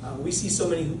today, we see so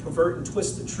many who pervert and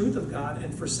twist the truth of God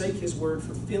and forsake His word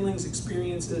for feelings,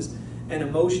 experiences, and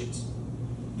emotions.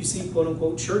 you see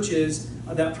quote-unquote churches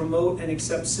that promote and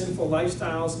accept sinful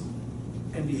lifestyles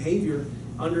and behavior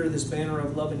under this banner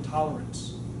of love and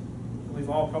tolerance. We've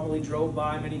all probably drove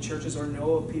by many churches or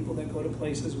know of people that go to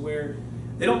places where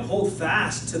they don't hold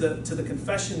fast to the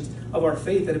confessions of our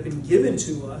faith that have been given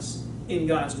to us in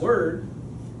God's Word.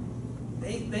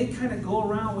 They kind of go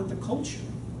around with the culture.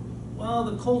 Well,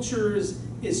 the culture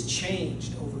is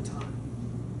changed over time.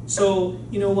 So,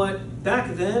 you know what?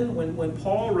 Back then, when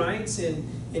Paul writes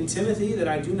in Timothy that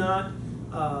I do not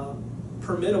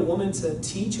permit a woman to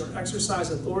teach or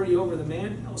exercise authority over the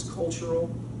man, that was cultural.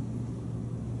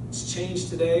 It's changed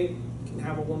today. You can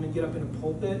have a woman get up in a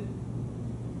pulpit.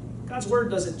 God's Word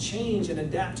doesn't change and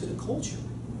adapt to the culture.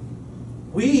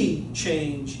 We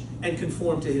change and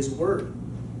conform to His Word.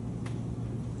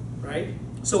 Right?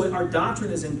 So our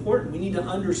doctrine is important. We need to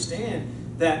understand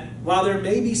that while there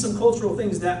may be some cultural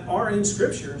things that are in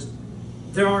Scriptures,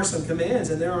 there are some commands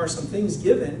and there are some things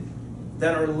given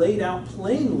that are laid out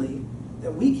plainly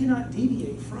that we cannot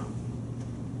deviate from.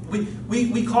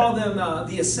 We call them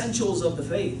the essentials of the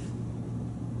faith.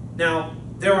 Now,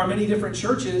 there are many different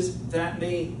churches that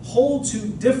may hold to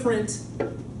different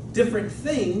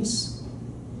things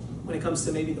when it comes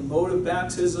to maybe the mode of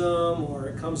baptism, or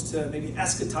it comes to maybe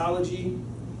eschatology.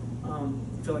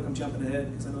 I feel like I'm jumping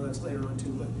ahead because I know that's later on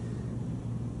too, but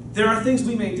there are things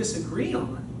we may disagree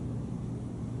on,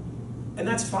 and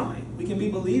that's fine. We can be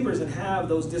believers and have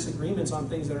those disagreements on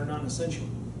things that are not essential.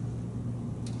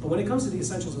 But when it comes to the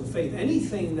essentials of the faith,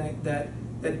 anything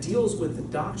that deals with the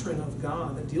doctrine of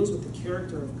God, that deals with the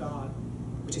character of God,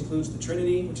 which includes the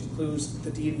Trinity, which includes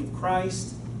the deity of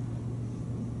Christ,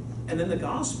 and then the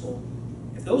gospel,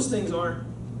 if those things aren't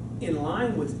in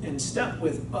line with and step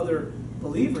with other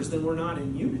believers, then we're not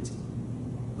in unity.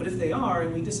 But if they are,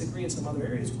 and we disagree in some other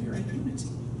areas, we are in unity,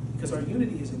 because our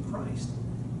unity is in Christ.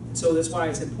 And so that's why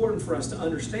it's important for us to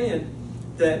understand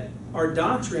that our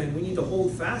doctrine, we need to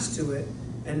hold fast to it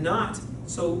and not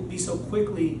be so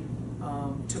quickly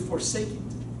to forsake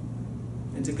it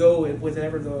and to go with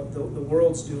whatever the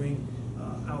world's doing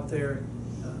out there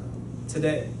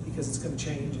today, because it's going to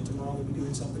change and tomorrow they'll be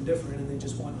doing something different, and they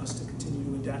just want us to continue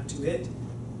to adapt to it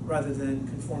rather than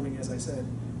conforming, as I said,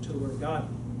 to the Word of God.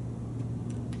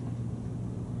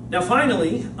 Now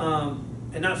finally,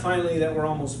 and not finally that we're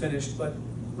almost finished, but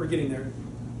we're getting there,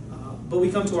 but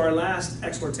we come to our last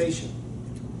exhortation.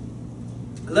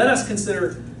 Let us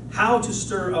consider how to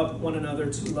stir up one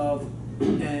another to love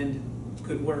and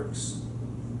good works.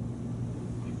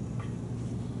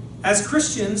 As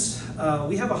Christians,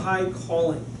 we have a high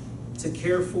calling to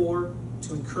care for,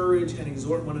 to encourage and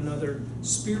exhort one another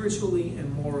spiritually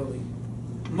and morally,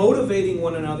 motivating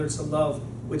one another to love,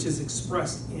 which is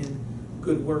expressed in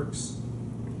good works.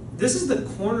 This is the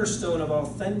cornerstone of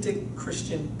authentic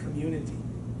Christian community.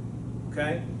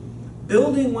 Okay?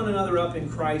 Building one another up in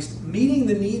Christ, meeting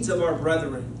the needs of our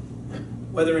brethren,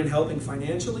 whether in helping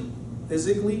financially,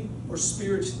 physically, or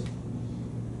spiritually.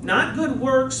 Not good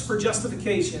works for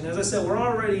justification. As I said,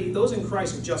 those in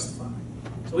Christ are justified.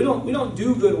 So we don't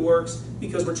do good works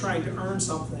because we're trying to earn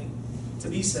something to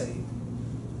be saved.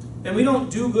 And we don't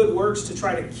do good works to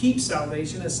try to keep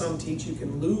salvation, as some teach you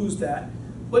can lose that.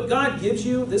 What God gives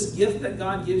you, this gift that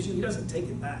God gives you, He doesn't take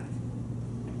it back.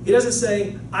 He doesn't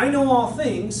say, I know all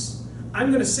things, I'm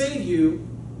going to save you.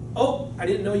 Oh, I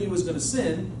didn't know you was going to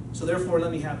sin, so therefore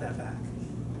let me have that back.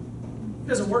 It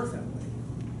doesn't work that way.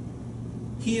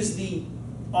 He is the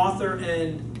author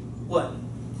and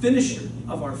finisher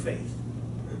of our faith.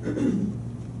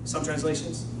 Some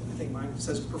translations, I think mine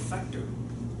says perfecter.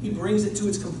 He brings it to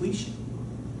its completion.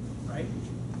 Right?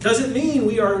 Doesn't mean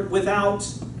we are without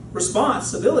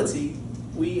responsibility.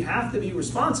 We have to be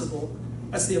responsible.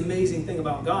 That's the amazing thing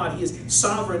about God. He is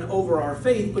sovereign over our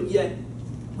faith, but yet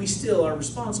we still are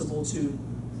responsible to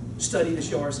study to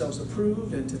show ourselves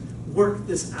approved and to work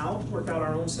out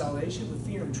our own salvation with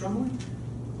fear and trembling.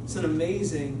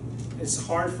 It's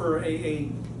hard for a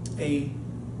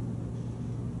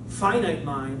finite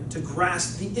mind to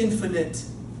grasp the infinite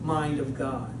mind of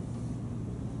God.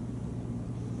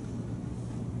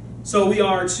 So we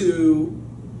are to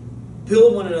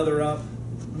build one another up,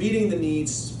 meeting the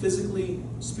needs physically,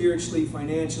 spiritually,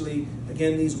 financially.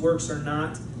 Again, these works are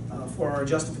not for our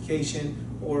justification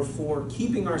or for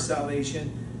keeping our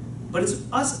salvation, but it's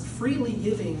us freely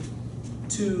giving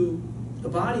to the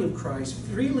body of Christ,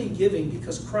 freely giving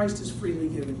because Christ is freely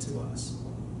given to us.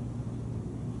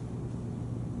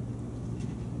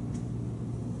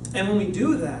 And when we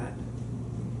do that,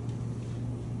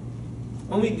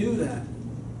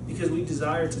 because we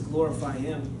desire to glorify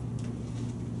Him,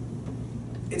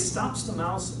 it stops the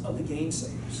mouths of the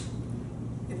gainsayers.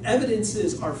 It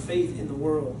evidences our faith in the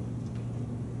world.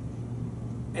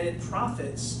 And it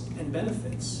profits and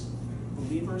benefits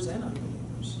believers and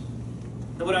unbelievers.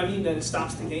 And what I mean that it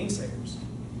stops the gainsayers.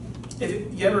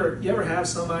 If you ever have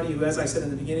somebody who, as I said in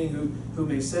the beginning, who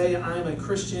may say, I'm a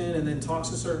Christian, and then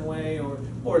talks a certain way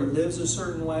or lives a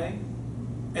certain way,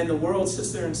 and the world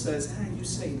sits there and says, you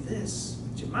say this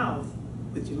with your mouth,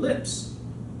 with your lips,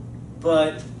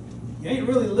 but you ain't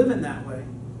really living that way.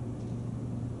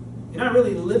 You're not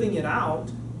really living it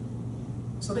out,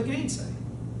 so they gainsay.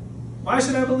 Why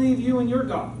should I believe you and your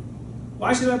God?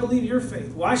 Why should I believe your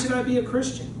faith? Why should I be a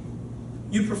Christian?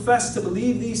 You profess to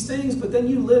believe these things, but then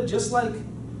you live just like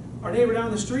our neighbor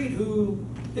down the street who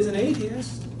is an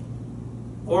atheist,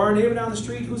 or our neighbor down the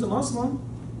street who's a Muslim.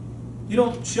 You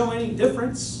don't show any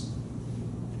difference,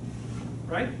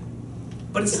 right?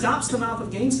 But it stops the mouth of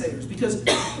gainsayers, because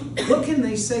what can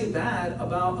they say bad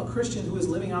about a Christian who is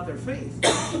living out their faith?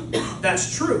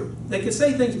 That's true. They can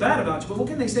say things bad about you, but what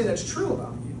can they say that's true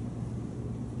about you?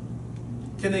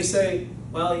 Can they say,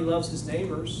 well, he loves his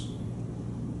neighbors,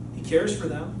 he cares for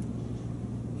them,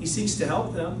 he seeks to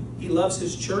help them, he loves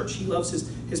his church, he loves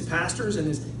his pastors and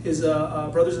his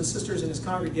brothers and sisters in his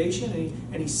congregation,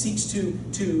 and he seeks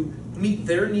to meet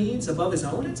their needs above his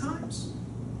own at times?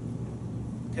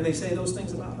 Can they say those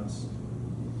things about us?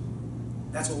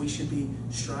 That's what we should be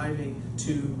striving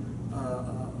to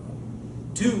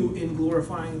do in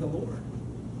glorifying the Lord.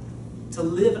 To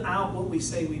live out what we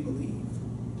say we believe.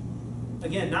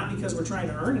 Again, not because we're trying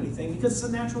to earn anything, because it's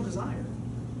a natural desire.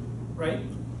 Right?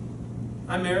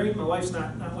 I'm married, my wife's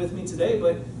not with me today,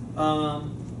 but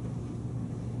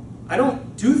I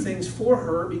don't do things for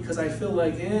her because I feel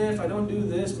like, if I don't do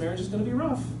this, marriage is going to be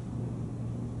rough.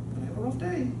 I'm going to have a rough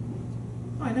day.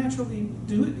 No, I naturally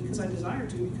do it because I desire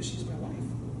to, because she's my wife.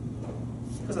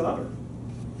 Because I love her.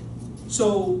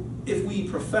 So, if we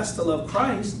profess to love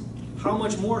Christ, how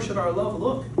much more should our love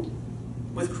look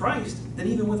with Christ than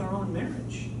even with our own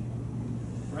marriage?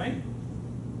 Right?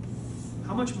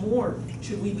 How much more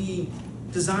should we be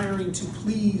desiring to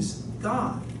please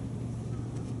God,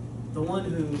 the one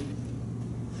who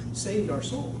saved our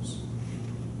souls?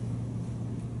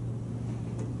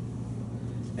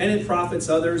 And it profits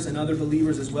others and other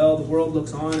believers as well. The world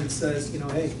looks on and says,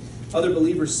 hey, other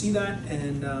believers see that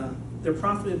and they're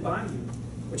profited by you.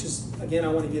 Which is, again, I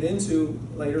want to get into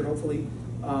later, hopefully,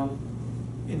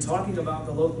 in talking about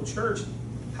the local church,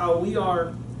 how we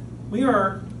are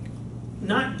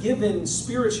not given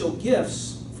spiritual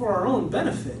gifts for our own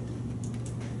benefit.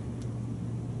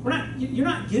 You're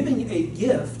not giving a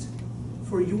gift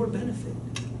for your benefit.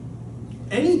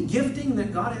 Any gifting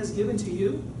that God has given to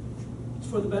you is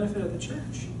for the benefit of the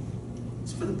church.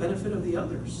 It's for the benefit of the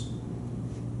others.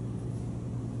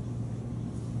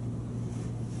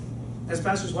 As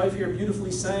Pastor's wife here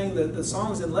beautifully sang the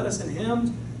songs and led us in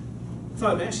hymns, I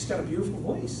thought, man, she's got a beautiful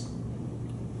voice.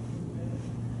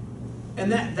 And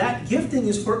that gifting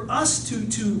is for us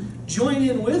to join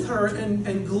in with her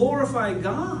and glorify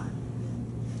God.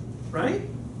 Right?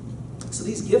 So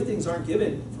these giftings aren't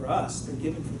given for us, they're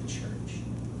given for the church.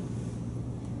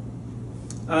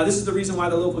 This is the reason why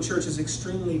the local church is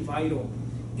extremely vital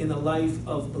in the life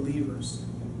of believers.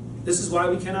 This is why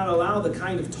we cannot allow the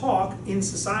kind of talk in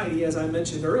society, as I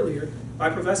mentioned earlier, by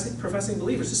professing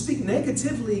believers, to speak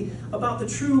negatively about the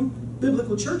true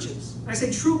biblical churches. I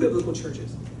say true biblical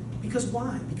churches. Because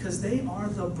why? Because they are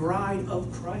the bride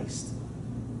of Christ.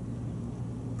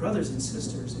 Brothers and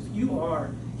sisters, if you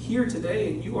are here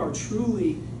today and you are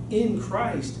truly in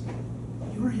Christ,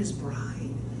 you are his bride.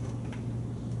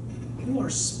 You are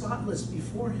spotless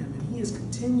before him, and he is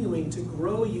continuing to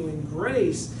grow you in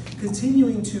grace,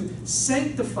 continuing to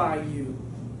sanctify you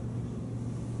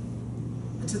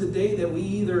until the day that we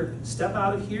either step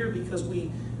out of here because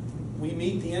we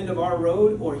meet the end of our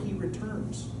road or he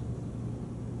returns.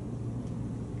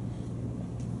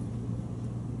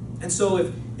 And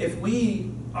so if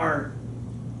we are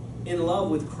in love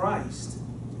with Christ,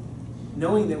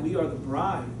 knowing that we are the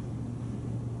bride,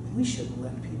 then we shouldn't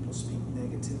let people speak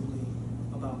negatively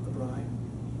about the bride.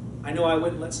 I know I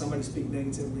wouldn't let somebody speak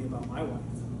negatively about my wife.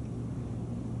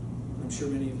 I'm sure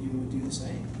many of you would do the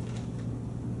same.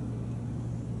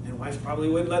 And wives probably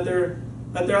wouldn't let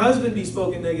their husband be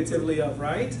spoken negatively of,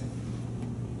 right?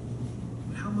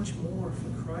 But how much more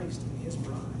for Christ and his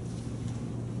bride,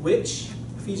 which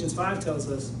Ephesians 5 tells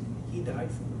us he died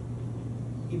for.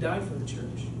 He died for the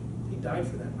church. He died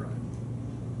for that bride.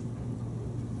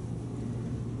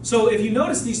 So if you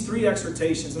notice these three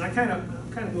exhortations, and I'm kind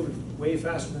of moving way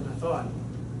faster than I thought,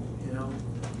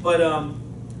 but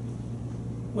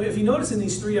if you notice in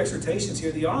these three exhortations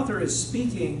here, the author is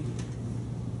speaking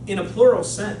in a plural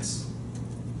sense.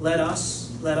 let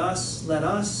us, let us, let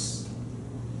us.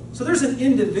 So there's an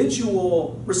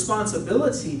individual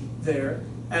responsibility there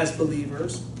as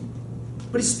believers.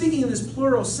 But he's speaking in this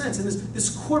plural sense, in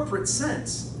this corporate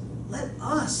sense. Let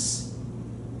us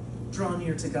draw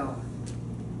near to God.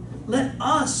 Let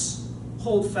us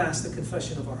hold fast the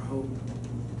confession of our hope.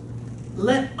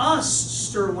 Let us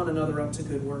stir one another up to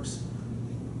good works.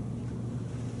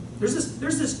 There's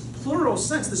this plural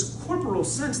sense, this corporal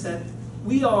sense that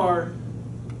we are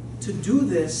to do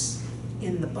this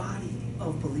in the body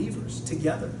of believers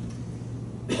together.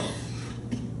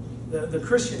 The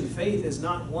Christian faith is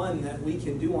not one that we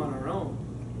can do on our own.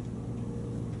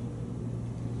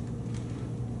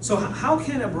 So how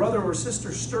can a brother or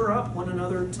sister stir up one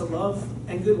another to love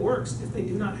and good works if they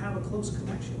do not have a close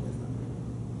connection with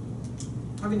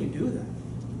them? How can you do that?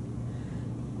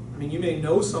 I mean, you may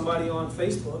know somebody on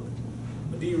Facebook,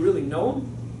 but do you really know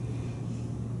them?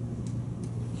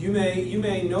 You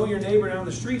may know your neighbor down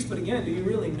the streets, but again, do you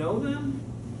really know them?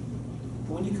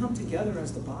 But when you come together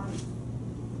as the body,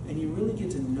 and you really get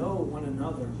to know one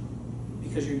another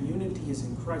because your unity is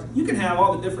in Christ. You can have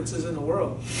all the differences in the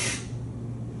world.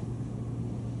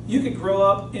 You could grow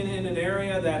up in an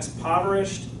area that's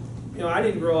impoverished. You know, I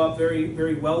didn't grow up very,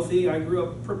 very wealthy. I grew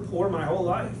up poor my whole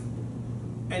life.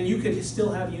 And you could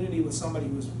still have unity with somebody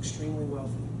who's extremely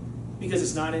wealthy because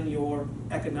it's not in your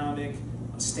economic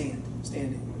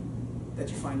standing that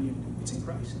you find unity. It's in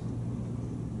Christ.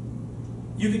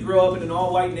 You could grow up in an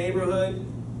all-white neighborhood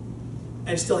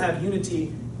and still have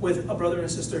unity with a brother and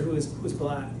sister who is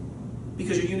black,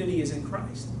 because your unity is in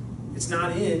Christ. It's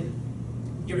not in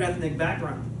your ethnic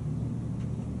background.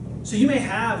 So you may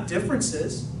have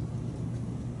differences.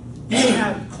 You may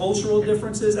have cultural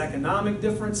differences, economic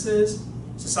differences,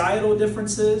 societal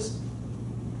differences.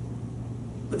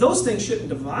 But those things shouldn't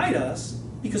divide us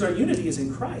because our unity is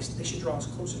in Christ. They should draw us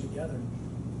closer together.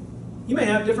 You may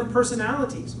have different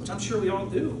personalities, which I'm sure we all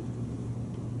do.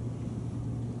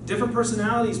 Different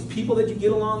personalities, people that you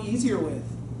get along easier with.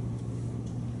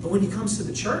 But when it comes to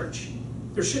the church,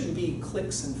 there shouldn't be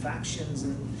cliques and factions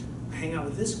and I hang out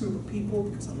with this group of people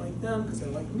because I like them, because they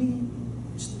like me.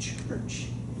 It's the church.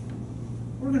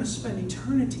 We're going to spend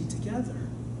eternity together.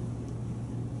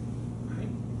 Right?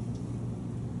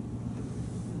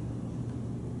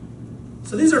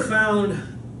 So these are found,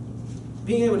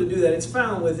 being able to do that, it's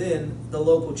found within the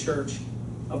local church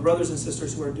of brothers and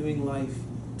sisters who are doing life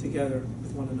together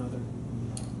with one another.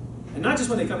 And not just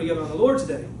when they come together on the Lord's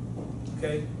Day.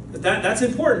 Okay? But that's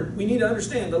important. We need to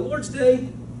understand the Lord's Day,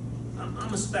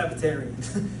 I'm a Sabbatarian.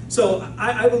 So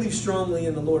I believe strongly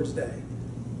in the Lord's Day.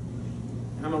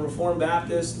 I'm a Reformed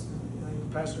Baptist.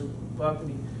 Pastor Buck,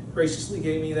 he graciously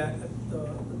gave me that the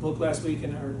book last week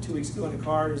or 2 weeks ago in the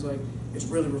car. He was like, it's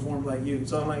really Reformed like you.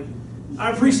 So I'm like,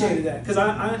 I appreciated that because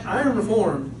I am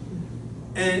Reformed.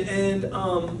 And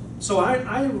so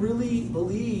I really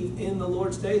believe in the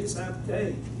Lord's Day, the Sabbath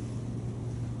day,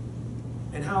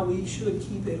 and how we should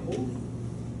keep it holy.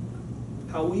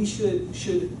 How we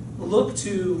should look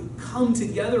to come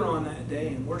together on that day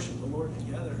and worship the Lord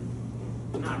together,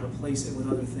 and not replace it with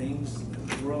other things in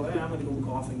the world. Hey, I'm going to go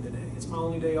golfing today. It's my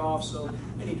only day off, so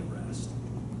I need to rest.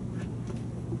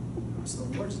 It's the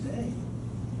Lord's day.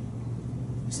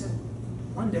 He said,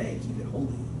 one day, keep it holy.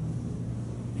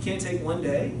 You can't take one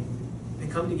day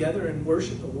and come together and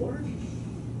worship the Lord.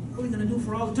 What are we going to do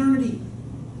for all eternity?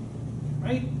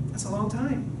 Right? That's a long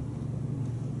time.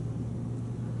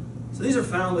 So these are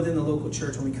found within the local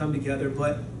church when we come together.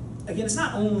 But again, it's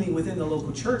not only within the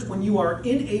local church. When you are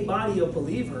in a body of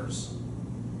believers,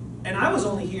 and I was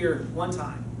only here one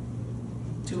time,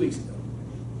 2 weeks ago.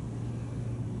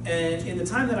 And in the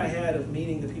time that I had of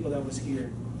meeting the people that was here,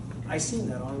 I seen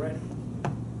that already.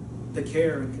 The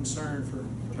care and concern for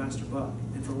Pastor Buck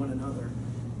and for one another.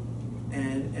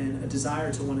 And a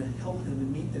desire to want to help him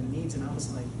and meet their needs. And I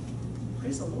was like,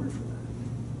 praise the Lord for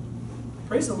that.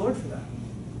 Praise the Lord for that.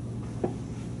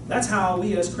 That's how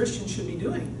we as Christians should be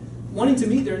doing. Wanting to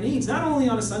meet their needs, not only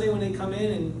on a Sunday when they come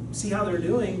in and see how they're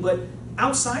doing, but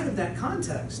outside of that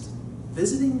context.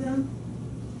 Visiting them,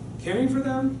 caring for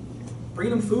them,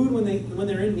 bringing them food when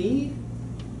they're in need,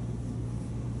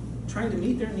 trying to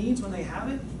meet their needs when they have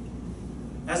it,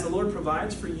 as the Lord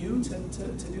provides for you to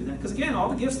do that. Because again, all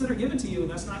the gifts that are given to you,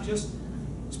 and that's not just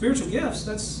spiritual gifts,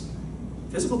 that's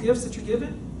physical gifts that you're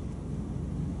given,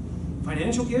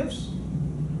 financial gifts.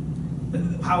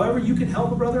 However, you can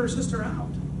help a brother or sister out,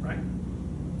 right?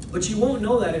 But you won't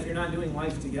know that if you're not doing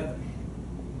life together.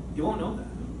 You won't know that.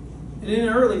 And in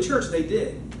an early church, they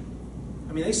did.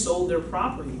 I mean, they sold their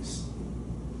properties.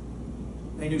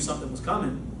 They knew something was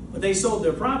coming, but they sold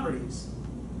their properties.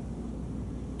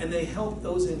 and they helped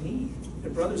those in need,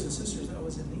 their brothers and sisters that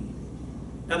was in need.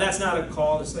 Now that's not a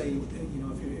call to say,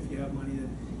 if you have money, that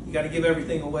you got to give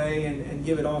everything away and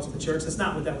give it all to the church. That's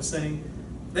not what that was saying.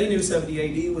 They knew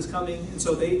 70 AD was coming, and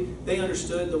so they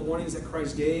understood the warnings that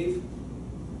Christ gave,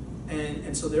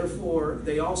 and so therefore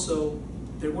they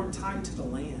weren't tied to the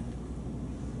land.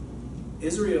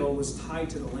 Israel was tied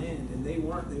to the land, and they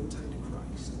weren't. They were tied to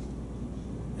Christ.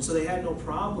 And so they had no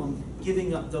problem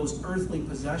giving up those earthly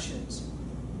possessions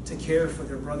to care for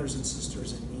their brothers and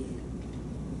sisters in need.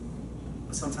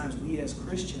 But sometimes we as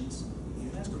Christians,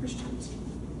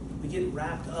 we get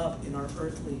wrapped up in our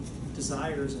earthly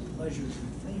desires and pleasures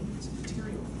and things,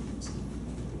 material things.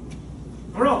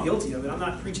 We're all guilty of it. I'm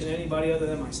not preaching to anybody other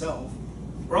than myself.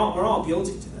 We're all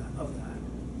guilty of that.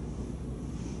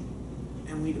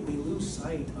 And we lose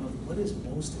sight of what is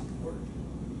most important.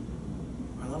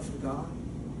 Our love for God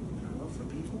and our love for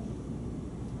people,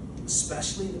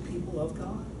 especially the people of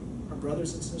God, our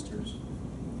brothers and sisters.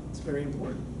 It's very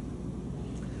important.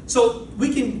 So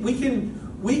we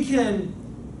can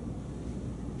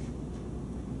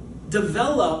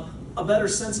develop a better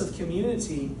sense of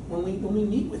community when we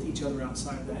meet with each other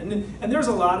outside of that. And there's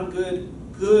a lot of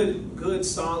good,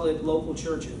 solid local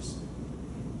churches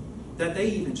that they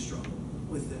even struggle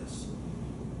with this.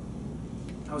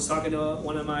 I was talking to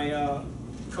one of my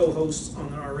co-hosts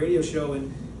on our radio show,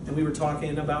 and we were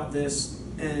talking about this,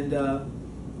 and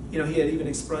he had even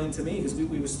explained to me, because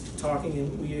we was talking,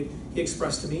 and he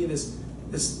expressed to me this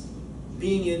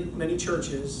being in many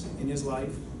churches in his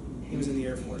life. He was in the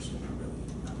Air Force, not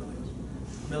really. He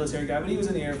was a military guy, but he was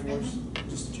in the Air Force.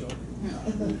 Just a joke.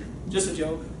 Just a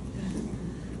joke.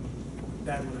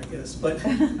 Bad one, I guess, but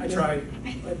I tried.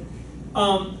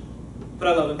 But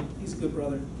I love him. He's a good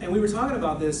brother. And we were talking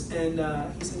about this, and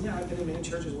he said, "Yeah, I've been in many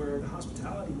churches where the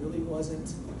hospitality really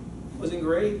wasn't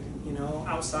great.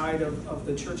 Outside of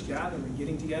the church gathering,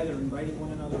 getting together, inviting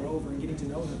one another over, and getting to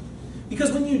know them.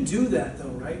 Because when you do that, though,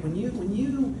 right? When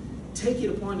you take it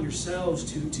upon yourselves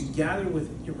to gather with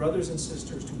your brothers and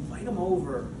sisters, to invite them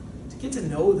over, to get to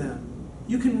know them,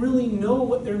 you can really know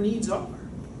what their needs are.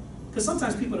 Because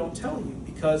sometimes people don't tell you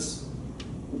because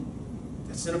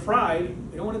that's in a pride.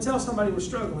 We don't want to tell somebody we're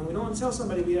struggling. We don't want to tell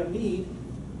somebody we have need.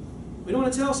 We don't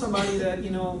want to tell somebody that,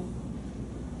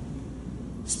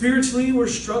 spiritually we're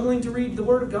struggling to read the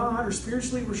Word of God, or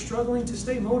spiritually we're struggling to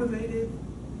stay motivated,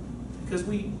 because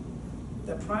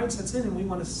that pride sets in and we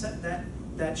want to set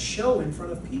that show in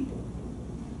front of people.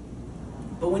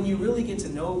 But when you really get to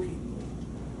know people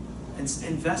and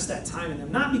invest that time in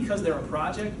them, not because they're a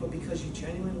project, but because you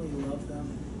genuinely love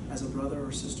them as a brother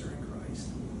or sister in Christ,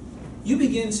 you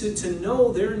begin to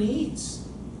know their needs.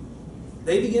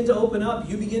 They begin to open up,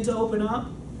 you begin to open up,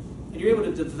 and you're able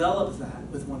to develop that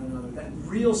with one another, that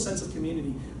real sense of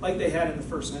community like they had in the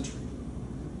first century.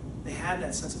 They had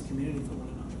that sense of community for one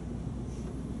another.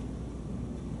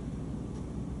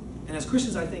 And as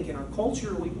Christians, I think in our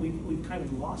culture, we've kind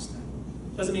of lost that.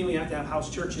 Doesn't mean we have to have house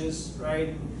churches,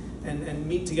 right, and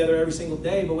meet together every single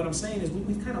day, but what I'm saying is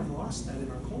we've kind of lost that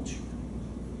in our culture.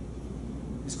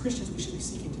 As Christians, we should be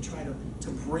seeking to try to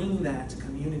bring that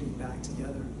community back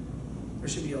together. There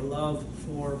should be a love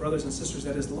for brothers and sisters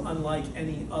that is unlike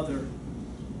any other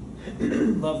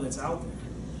love that's out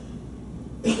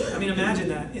there. I mean, imagine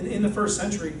that. In the first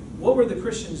century, what were the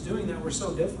Christians doing that were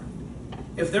so different?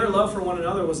 If their love for one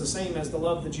another was the same as the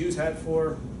love the Jews had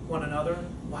for one another,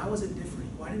 why was it different?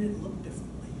 Why did it look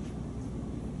differently?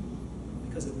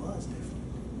 Because it was different.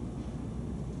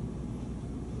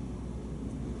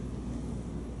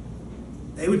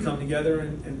 They would come together,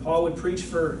 and Paul would preach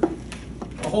for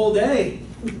a whole day.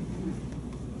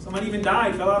 Somebody even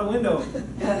died, fell out a window,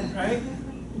 right?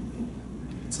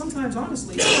 Sometimes,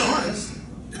 honestly, if we're honest,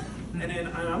 and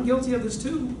I'm guilty of this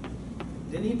too.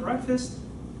 Didn't eat breakfast.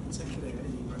 I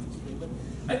didn't eat breakfast today, but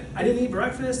I didn't eat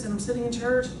breakfast, and I'm sitting in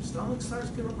church, and stomach starts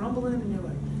rumbling, and you're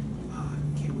like, I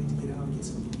can't wait to get out and get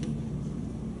something to eat.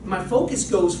 My focus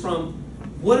goes from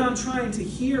what I'm trying to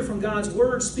hear from God's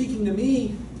Word speaking to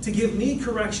me, to give me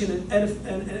correction and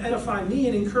edify me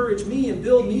and encourage me and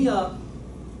build me up.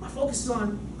 My focus is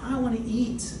on, I want to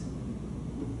eat.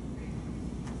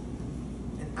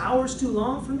 An hour's too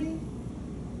long for me?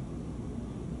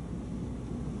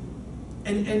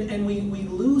 And we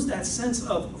lose that sense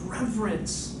of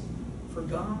reverence for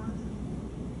God,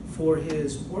 for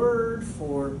His Word,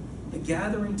 for the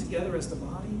gathering together as the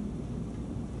body.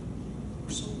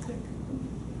 We're so quick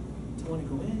to want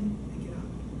to go in and get out.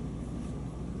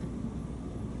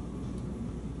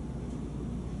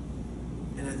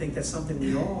 And I think that's something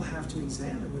we all have to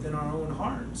examine within our own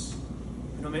hearts.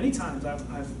 Many times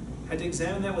I've had to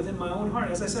examine that within my own heart.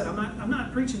 As I said, I'm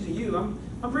not preaching to you.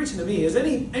 I'm preaching to me. As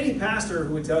any pastor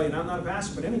who would tell you, and I'm not a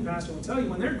pastor, but any pastor will tell you,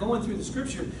 when they're going through the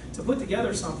Scripture to put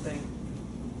together something,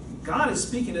 God is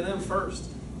speaking to them first.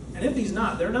 And if He's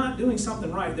not, they're not doing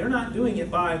something right. They're not doing it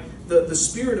by the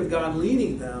Spirit of God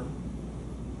leading them.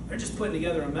 They're just putting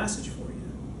together a message for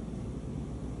you.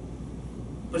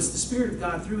 But it's the Spirit of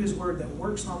God through His Word that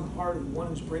works on the heart of the one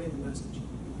who's bringing the message.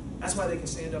 That's why they can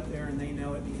stand up there and they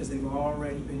know it, because they've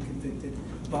already been convicted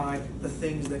by the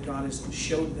things that God has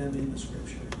showed them in the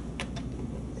Scripture.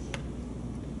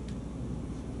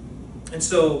 And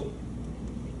so,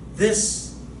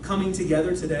 this coming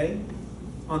together today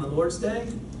on the Lord's Day,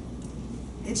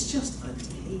 it's just a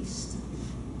taste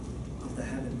of the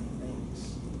heavenly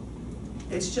things.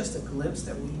 It's just a glimpse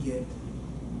that we get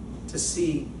to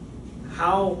see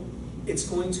how it's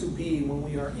going to be when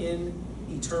we are in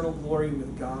eternal glory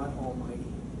with God Almighty,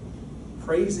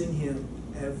 praising Him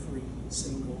every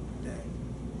single day.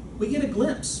 We get a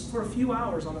glimpse for a few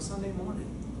hours on a Sunday morning.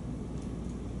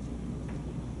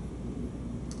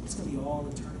 It's going to be all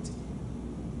eternity.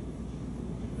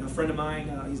 A friend of mine,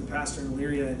 he's a pastor in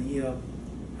Elyria, and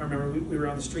I remember we were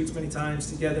on the streets many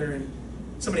times together, and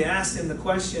somebody asked him the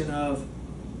question of,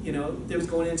 they was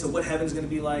going into what heaven's going to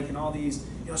be like, and all these,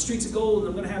 streets of gold, and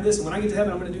I'm going to have this, and when I get to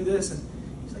heaven, I'm going to do this. And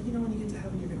he's like, when you get to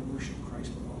heaven, you're going to worship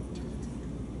Christ for all eternity.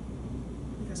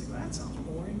 You guys like, well, that sounds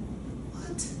boring.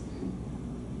 What?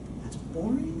 That's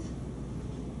boring?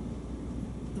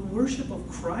 The worship of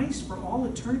Christ for all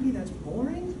eternity, that's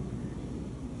boring?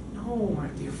 No, my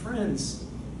dear friends,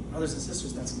 brothers and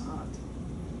sisters, that's not.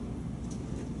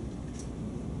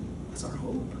 That's our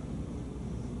hope.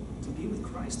 To be with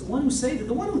Christ. The one who saved us,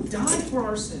 the one who died for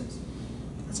our sins.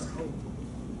 That's our hope.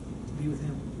 To be with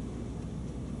Him.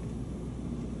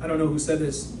 I don't know who said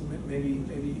this. Maybe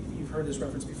you've heard this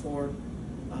reference before.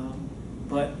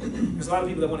 But there's a lot of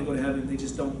people that want to go to heaven. They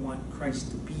just don't want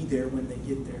Christ to be there when they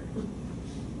get there.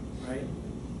 Right?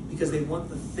 Because they want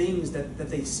the things that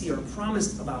they see are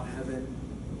promised about heaven.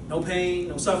 No pain,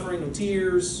 no suffering, no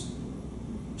tears,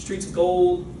 streets of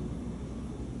gold.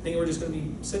 Thinking we're just going to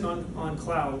be sitting on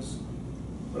clouds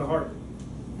with a harp.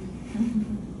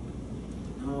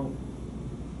 No.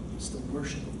 It's the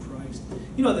worship of Christ. I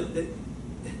want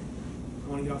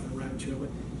to get off the rabbit trail, but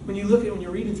when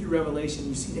you're reading through Revelation,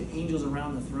 you see the angels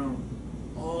around the throne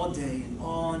all day and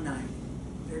all night.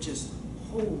 They're just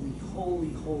holy,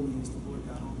 holy, holy is the Lord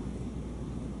God Almighty.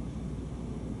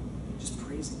 Just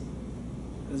praise Him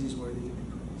because He's worthy to be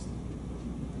praised.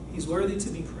 He's worthy to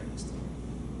be praised.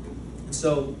 And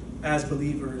so, as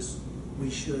believers, we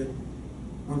should,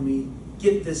 when we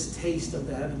get this taste of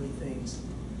the heavenly things,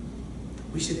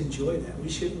 we should enjoy that.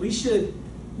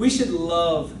 We should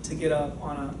love to get up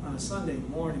on a Sunday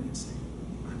morning and say,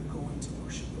 I'm going to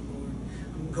worship the Lord.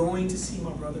 I'm going to see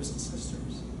my brothers and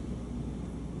sisters.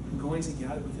 I'm going to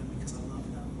gather with them because I love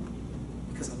them.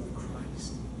 Because I love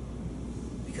Christ.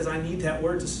 Because I need that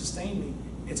word to sustain me.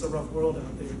 It's a rough world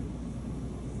out there.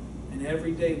 And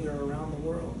every day we're around the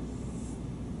world.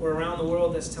 We're around the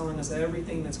world that's telling us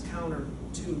everything that's counter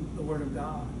to the Word of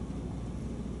God.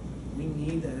 We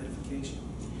need that edification.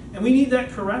 And we need that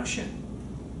correction.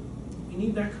 We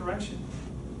need that correction.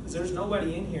 Because there's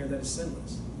nobody in here that is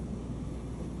sinless.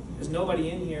 There's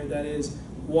nobody in here that is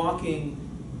walking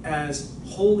as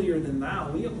holier than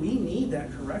thou. We need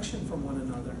that correction from one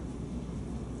another.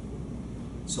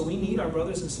 So we need our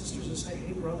brothers and sisters to say,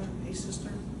 hey brother, hey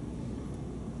sister,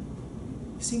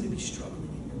 you seem to be struggling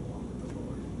in your walk with the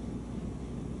Lord.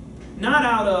 Not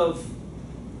out of,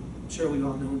 I'm sure we've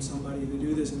all known somebody to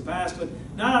do this in the past, but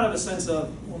not out of a sense of,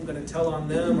 well, I'm going to tell on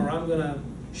them, or I'm going to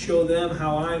show them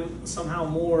how I'm somehow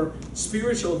more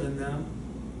spiritual than them,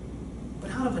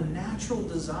 but out of a natural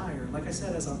desire. Like I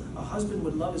said, as a husband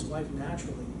would love his wife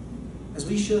naturally, as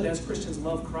we should as Christians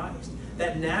love Christ.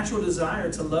 That natural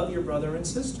desire to love your brother and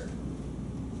sister.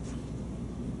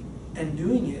 And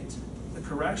doing it, the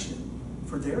correction,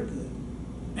 for their good.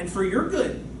 And for your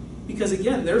good. Because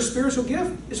again, their spiritual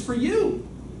gift is for you.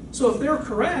 So if they're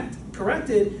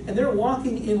corrected, and they're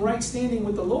walking in right standing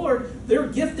with the Lord, their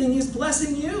gifting is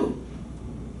blessing you.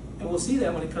 And we'll see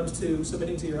that when it comes to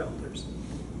submitting to your elders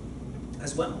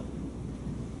as well.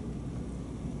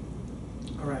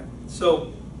 All right,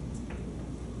 so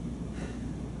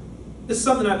this is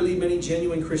something I believe many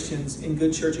genuine Christians in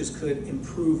good churches could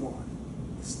improve on.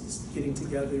 This getting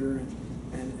together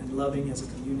and loving as a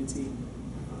community.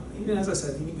 Even as I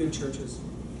said, even good churches.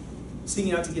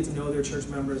 Seeking out to get to know their church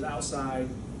members outside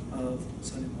of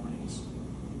Sunday mornings.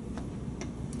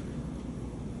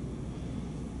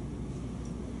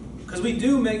 Because we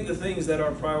do make the things that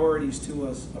are priorities to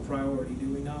us a priority, do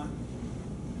we not?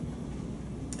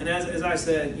 And as I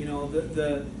said, you know,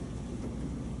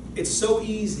 it's so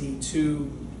easy to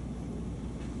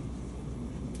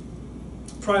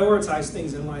prioritize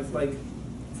things in life. Like,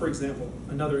 for example,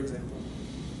 another example.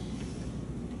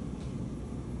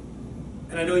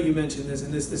 And I know you mentioned this,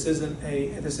 and this isn't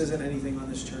anything on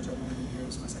this church. I've only been here.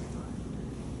 This is my second time.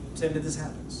 I'm saying that this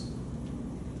happens.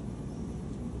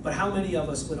 But how many of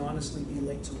us would honestly be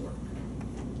late to work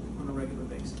on a regular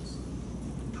basis?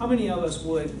 How many of us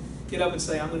would get up and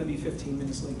say, I'm going to be 15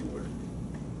 minutes late to work?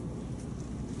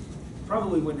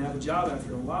 Probably wouldn't have a job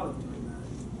after a while of doing that.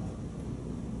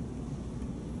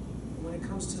 But when it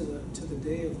comes to the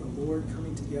day of the Lord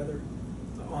coming together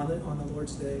on the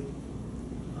Lord's day,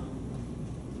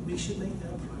 we should make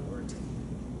that a priority,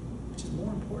 which is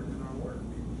more important than our work.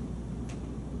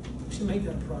 We should make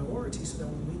that a priority so that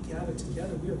when we gather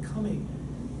together, we are coming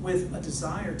with a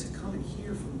desire to come and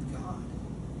hear from God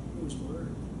through His Word.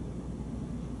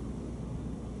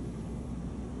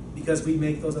 Because we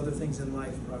make those other things in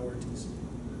life priorities.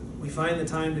 We find the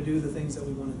time to do the things that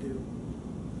we want to do.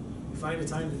 We find the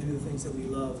time to do the things that we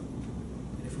love.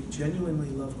 And if we genuinely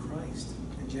love Christ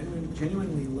and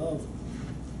genuinely love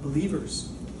believers,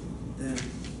 then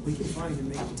we can find and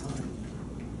make the time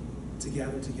to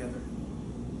gather together,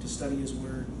 to study His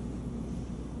Word.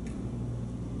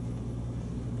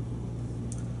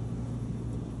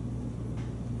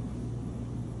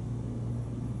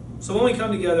 So when we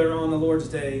come together on the Lord's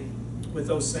Day with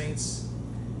those saints,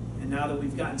 and now that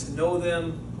we've gotten to know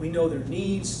them, we know their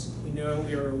needs, we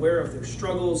are aware of their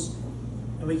struggles,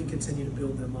 and we can continue to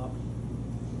build them up.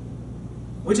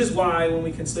 Which is why when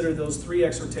we consider those three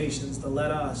exhortations, the let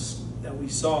us, that we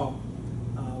saw,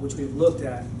 which we've looked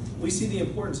at, we see the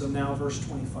importance of now verse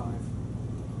 25. All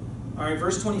right,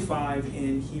 verse 25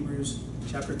 in Hebrews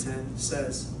chapter 10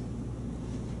 says,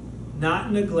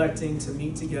 not neglecting to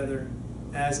meet together,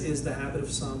 as is the habit of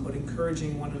some, but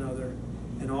encouraging one another,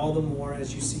 and all the more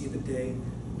as you see the day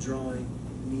drawing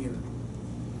near.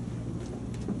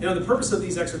 You know, the purpose of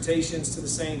these exhortations to the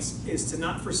saints is to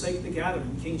not forsake the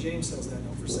gathering. King James says that,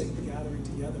 don't forsake the gathering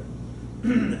together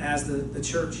as the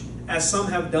church, as some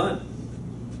have done.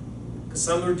 Because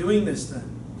some are doing this then.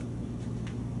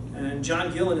 And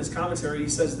John Gill in his commentary, he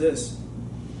says this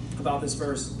about this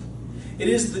verse. It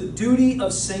is the duty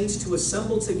of saints to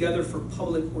assemble together for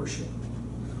public worship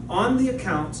on the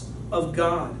account of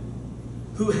God,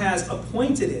 who has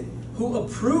appointed it, who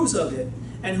approves of it,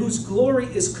 and whose glory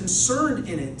is concerned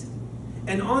in it,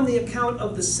 and on the account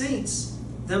of the saints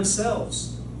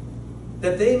themselves,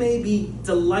 that they may be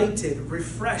delighted,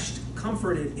 refreshed,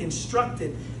 comforted,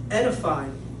 instructed,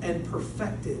 edified, and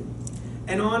perfected,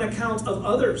 and on account of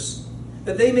others,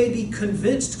 that they may be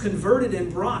convinced, converted,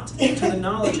 and brought to the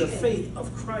knowledge of faith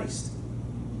of Christ.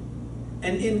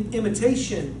 And in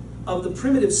imitation of the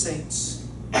primitive saints,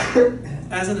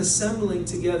 as an assembling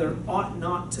together ought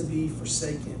not to be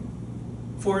forsaken.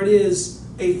 For it is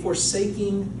a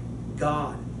forsaking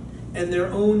God and their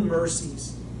own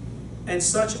mercies, and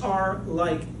such are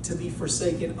like to be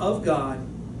forsaken of God,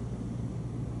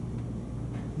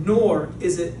 nor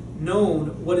is it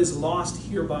known what is lost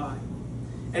hereby.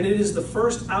 And it is the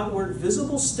first outward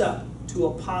visible step to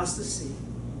apostasy,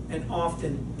 and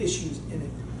often issues in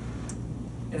it.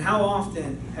 And how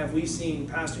often have we seen,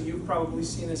 Pastor, you've probably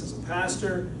seen this as a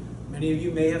pastor, many of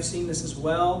you may have seen this as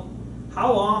well.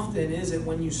 How often is it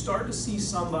when you start to see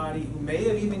somebody who may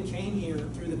have even came here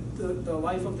through the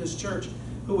life of this church,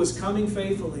 who was coming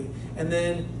faithfully, and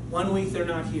then one week they're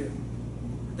not here,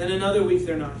 then another week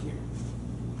they're not here,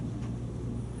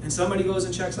 and somebody goes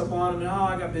and checks up on them, and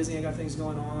I got busy, I got things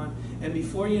going on, and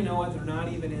before you know it, they're not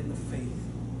even in the faith.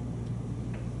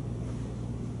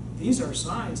 These are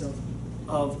signs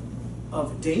of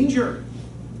danger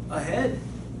ahead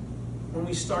when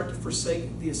we start to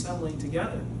forsake the assembling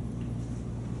together.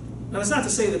 Now, that's not to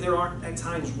say that there aren't at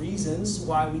times reasons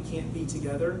why we can't be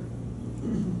together.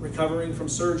 Recovering from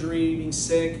surgery, being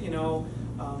sick,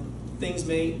 things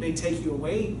may take you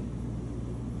away.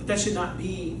 But that should not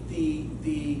be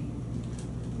the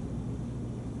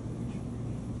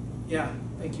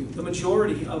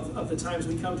majority of the times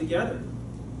we come together.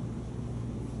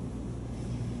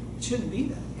 It shouldn't be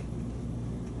that.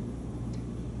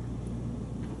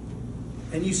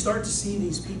 And you start to see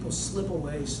these people slip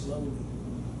away slowly.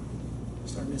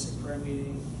 Start missing prayer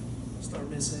meeting, start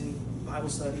missing Bible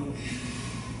study,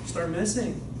 start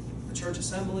missing the church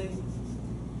assembly,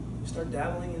 start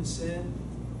dabbling in sin.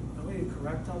 Nobody to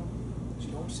correct them.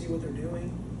 You don't see what they're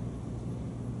doing.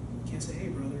 You can't say, hey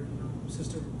brother,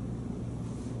 sister, I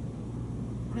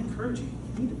want to encourage you.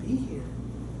 You need to be here.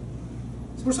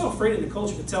 So we're so afraid in the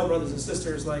culture to tell brothers and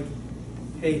sisters, like,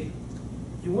 hey,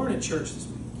 you weren't at church this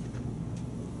week.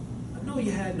 know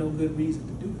you had no good reason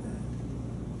to do that.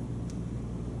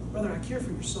 Brother, I care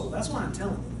for your soul. That's why I'm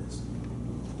telling you this.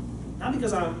 Not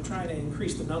because I'm trying to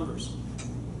increase the numbers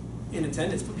in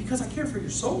attendance, but because I care for your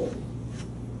soul.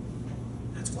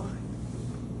 That's why.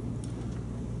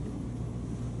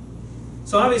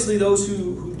 So obviously those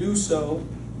who do so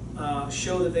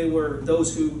show that they were,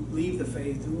 those who leave the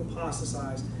faith, who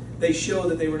apostatize, they show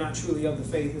that they were not truly of the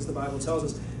faith, as the Bible tells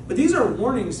us. But these are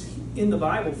warnings in the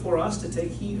Bible for us to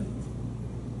take heed of.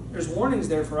 There's warnings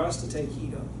there for us to take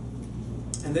heed of.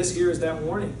 And this here is that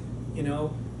warning,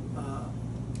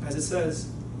 as it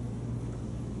says,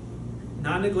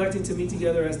 not neglecting to meet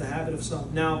together as the habit of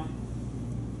some. Now,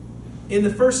 in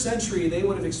the first century, they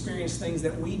would have experienced things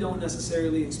that we don't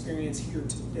necessarily experience here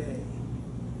today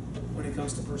when it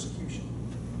comes to persecution.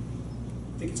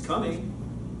 I think it's coming.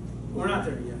 We're not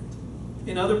there yet.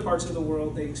 In other parts of the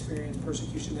world, they experience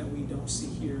persecution that we don't see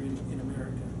here in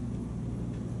America.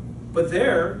 But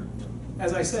there,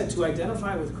 as I said, to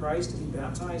identify with Christ, to be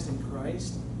baptized in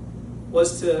Christ,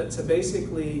 was to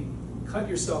basically cut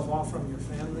yourself off from your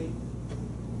family,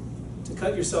 to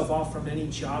cut yourself off from any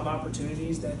job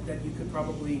opportunities that you could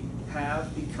probably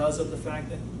have because of the fact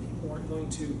that people weren't going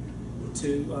to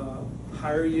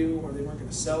hire you, or they weren't going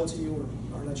to sell to you,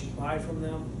 or let you buy from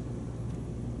them,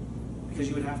 because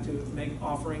you would have to make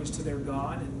offerings to their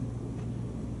God. And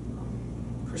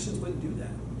Christians wouldn't do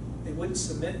that. They wouldn't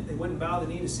submit. They wouldn't bow the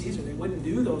knee to Caesar. They wouldn't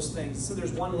do those things. So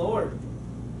there's one Lord.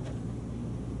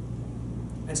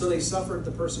 And so they suffered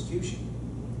the persecution.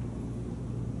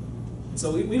 And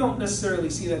so we don't necessarily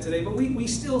see that today, but we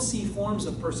still see forms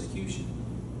of persecution.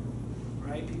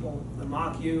 Right? People that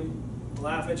mock you,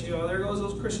 laugh at you. Oh, there goes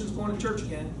those Christians going to church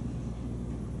again.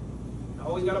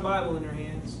 Always got a Bible in their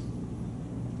hands.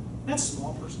 That's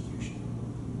small persecution.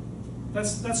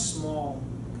 That's small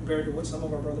compared to what some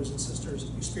of our brothers and sisters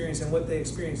experience and what they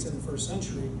experienced in the first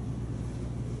century.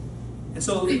 And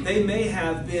so they may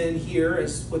have been here,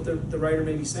 as what the writer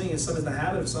may be saying, is some of the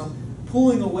habit of some,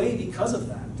 pulling away because of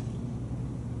that.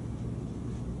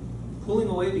 Pulling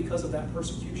away because of that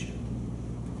persecution.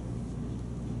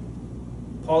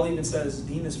 Paul even says,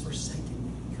 Demas forsaken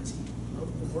me because he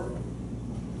loved the world.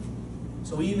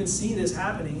 So we even see this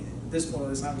happening. This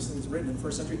obviously is written in the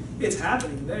first century. It's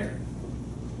happening there.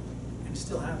 And it's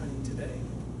still happening today.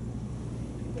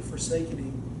 People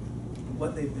forsaking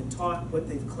what they've been taught, what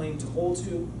they've claimed to hold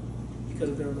to, because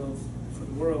of their love for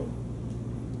the world.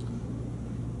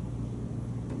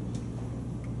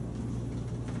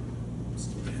 Let's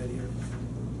skip ahead here.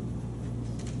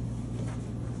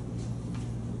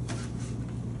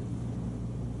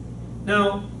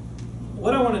 Now,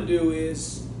 what I want to do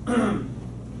is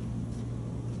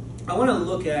I want to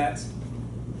look at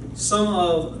some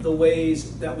of the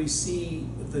ways that we see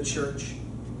the church.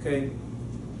 Okay?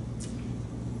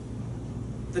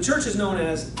 The church is known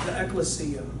as the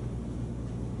ecclesia,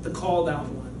 the called out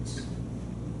ones.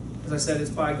 As I said, it's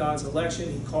by God's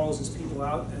election. He calls his people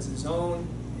out as his own.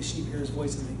 His sheep hear his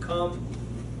voice and they come.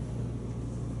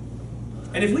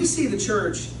 And if we see the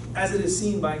church as it is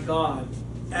seen by God,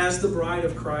 as the bride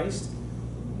of Christ,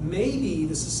 maybe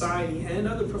the society and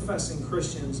other professing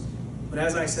Christians, but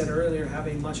as I said earlier, have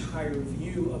a much higher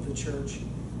view of the church.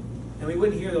 And we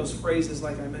wouldn't hear those phrases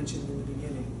like I mentioned in the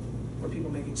beginning, where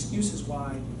people make excuses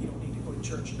why you don't need to go to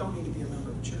church. You don't need to be a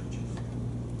member of the church.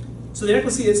 So the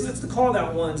ecclesia, it's the called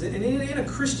out ones. And in a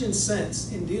Christian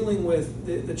sense, in dealing with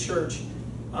the church,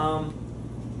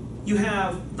 you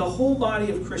have the whole body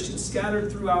of Christians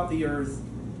scattered throughout the earth.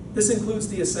 This includes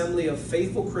the assembly of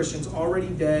faithful Christians already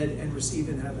dead and received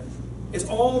in heaven. It's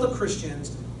all the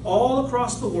Christians all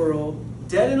across the world,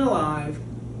 dead and alive,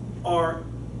 are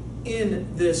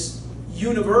in this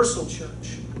universal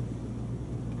church.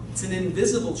 It's an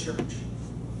invisible church.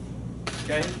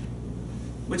 Okay?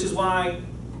 Which is why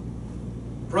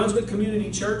Brunswick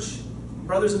Community Church,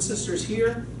 brothers and sisters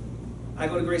here, I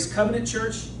go to Grace Covenant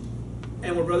Church,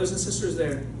 and we're brothers and sisters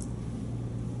there.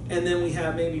 And then we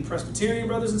have maybe Presbyterian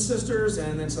brothers and sisters,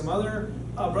 and then some other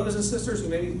brothers and sisters who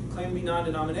maybe claim to be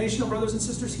non-denominational brothers and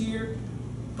sisters here.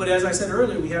 But as I said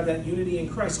earlier, we have that unity in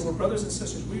Christ. So we're brothers and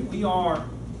sisters. We are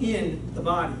in the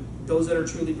body, those that are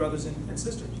truly brothers and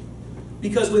sisters.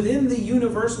 Because within the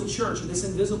universal church, this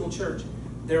invisible church,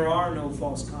 there are no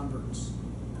false converts.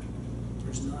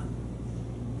 There's none.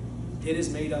 It is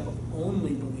made up of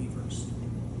only believers.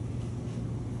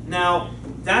 Now,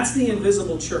 that's the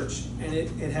invisible church, and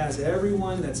it has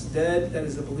everyone that's dead that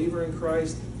is a believer in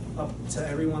Christ, up to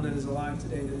everyone that is alive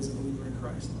today that is a believer in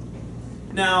Christ.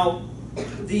 Now,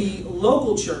 the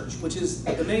local church, which is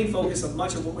the main focus of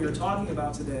much of what we are talking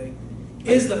about today,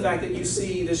 is the fact that you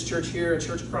see this church here, a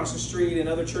church across the street, and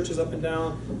other churches up and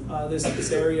down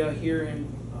this area here in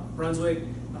Brunswick,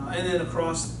 and then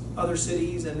across other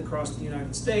cities and across the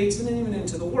United States, and then even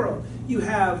into the world. You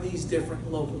have these different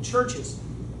local churches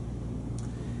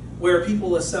where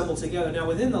people assemble together. Now,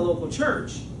 within the local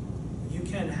church, you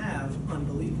can have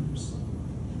unbelievers.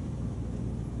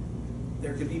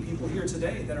 There could be people here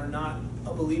today that are not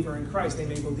a believer in Christ. They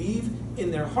may believe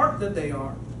in their heart that they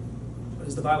are, but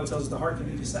as the Bible tells us, the heart can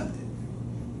be deceptive.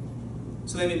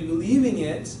 So they may be believing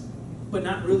it, but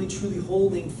not really truly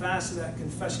holding fast to that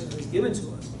confession that is given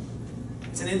to us.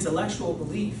 It's an intellectual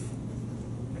belief.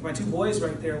 Like my two boys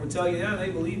right there would tell you, yeah, they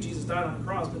believe Jesus died on the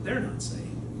cross, but they're not saved.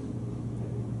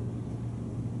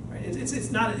 Right?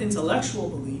 It's not an intellectual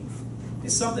belief.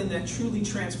 It's something that truly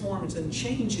transforms and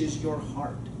changes your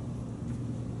heart.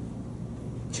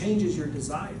 Changes your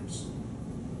desires.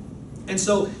 And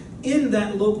so in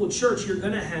that local church, you're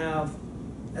going to have,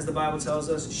 as the Bible tells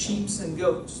us, sheep and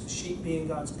goats. The sheep being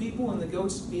God's people and the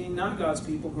goats being not God's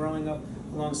people, growing up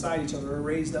alongside each other or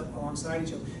raised up alongside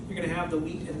each other. You're going to have the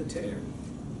wheat and the tare.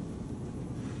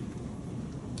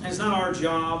 And it's not our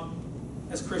job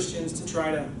as Christians to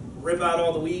try to rip out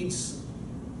all the weeds,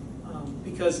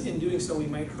 because in doing so we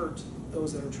might hurt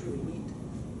those that are truly wheat.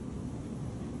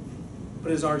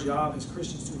 But it is our job as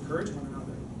Christians to encourage one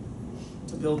another,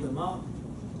 to build them up.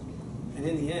 And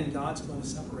in the end, God's going to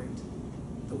separate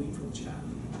the wheat from the chaff.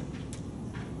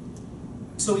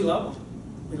 So we love them.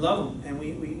 We love them, and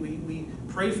we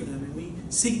pray for them, and we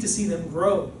seek to see them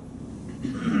grow.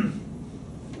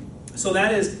 So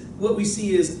that is what we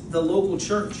see is the local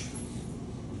church.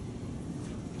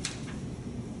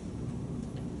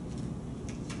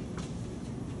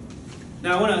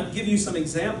 Now I want to give you some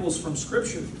examples from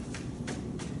Scripture.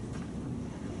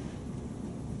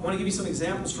 I want to give you some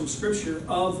examples from Scripture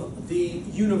of the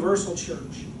universal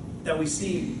church that we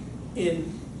see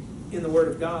in the Word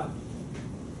of God.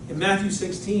 In Matthew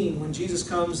 16, when Jesus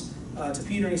comes to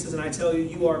Peter and he says, "And I tell you,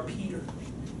 you are Peter,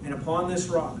 and upon this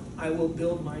rock I will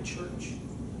build my church."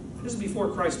 This is before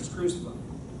Christ was crucified.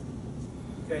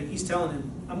 Okay, he's telling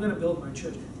him, I'm going to build my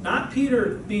church. Not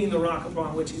Peter being the rock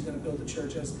upon which he's going to build the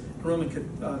church, as the Roman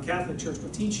Catholic Church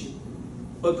would teach you,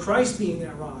 but Christ being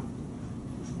that rock.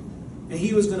 And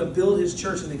he was going to build his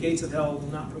church, and the gates of hell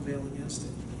will not prevail against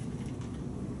it.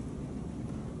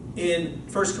 In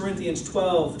 1 Corinthians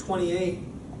 12:28,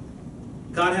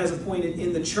 God has appointed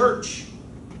in the church.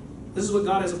 This is what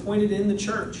God has appointed in the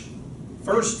church.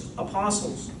 First,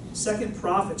 apostles. Second,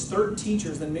 prophets. Third,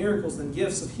 teachers. Then miracles. Then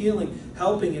gifts of healing,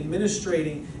 helping,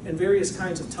 administrating, and various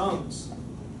kinds of tongues.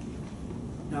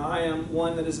 Now, I am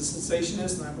one that is a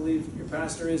cessationist, and I believe your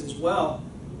pastor is as well.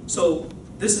 So,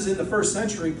 this is in the first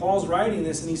century. Paul's writing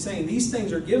this, and he's saying these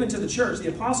things are given to the church. The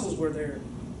apostles were there.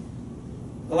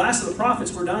 The last of the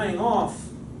prophets were dying off.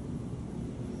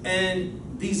 And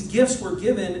these gifts were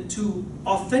given to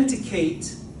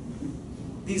authenticate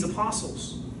these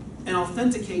apostles and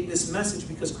authenticate this message,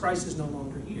 because Christ is no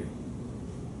longer here.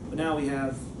 But now we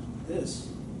have this.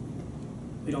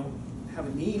 We don't have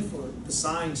a need for the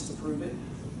signs to prove it.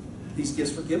 These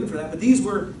gifts were given for that. But these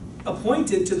were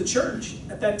appointed to the church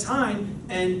at that time,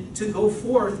 and to go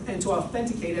forth and to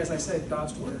authenticate, as I said,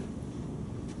 God's Word.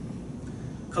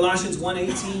 Colossians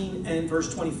 1:18 and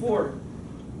verse 24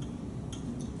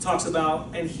 talks about,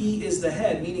 and he is the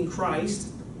head, meaning Christ,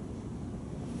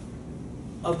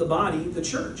 of the body, the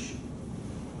church.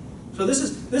 So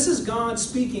this is God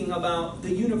speaking about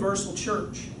the universal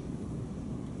church,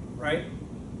 right?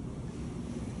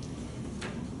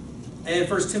 And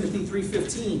 1 Timothy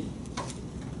 3:15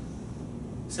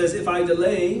 says, "If I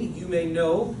delay, you may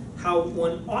know how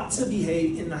one ought to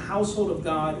behave in the household of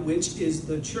God, which is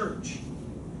the church."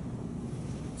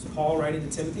 So Paul writing to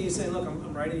Timothy is saying, look,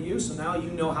 I'm writing to you, so now you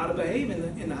know how to behave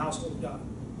in the household of God,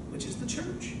 which is the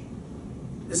church.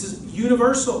 This is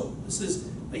universal. This is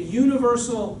a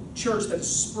universal church that is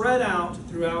spread out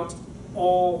throughout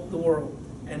all the world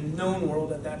and known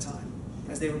world at that time,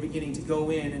 as they were beginning to go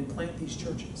in and plant these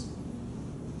churches.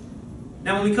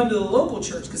 Now when we come to the local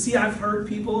church, because see, I've heard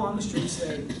people on the street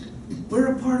say, we're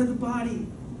a part of the body.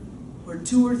 Where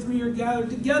 2 or 3 are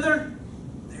gathered together,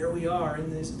 there we are,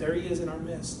 there he is in our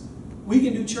midst. We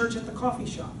can do church at the coffee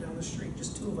shop down the street,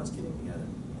 just 2 of us getting together.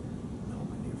 No,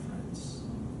 my dear friends,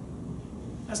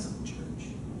 that's not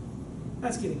church.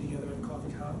 That's getting together at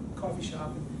a coffee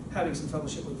shop and having some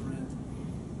fellowship with friends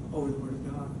over the Word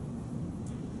of God.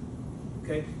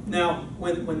 Okay? Now,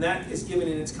 when that is given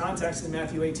in its context in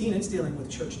Matthew 18, it's dealing with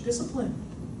church discipline.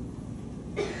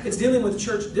 It's dealing with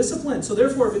church discipline. So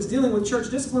therefore, if it's dealing with church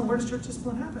discipline, where does church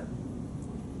discipline happen?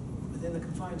 Within the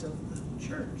confines of the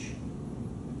church.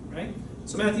 Right?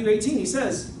 So Matthew 18, he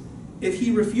says, if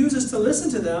he refuses to listen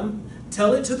to them,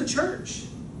 tell it to the church.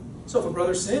 So if a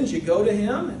brother sins, you go to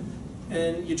him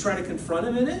and you try to confront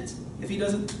him in it. If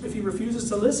he refuses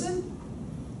to listen,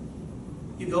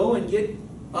 you go and get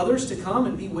others to come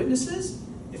and be witnesses.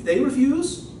 If they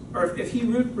refuse, or if he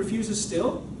refuses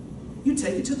still, you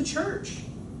take it to the church.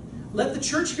 Let the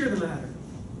church hear the matter.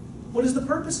 What is the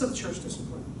purpose of church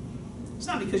discipline? It's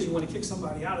not because you want to kick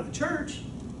somebody out of the church.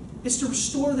 It's to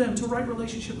restore them to right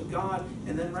relationship with God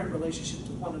and then right relationship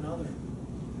with one another.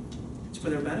 It's for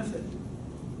their benefit.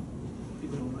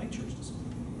 People don't like church discipline.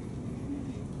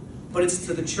 But it's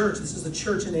to the church. This is the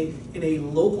church in a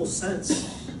local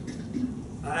sense.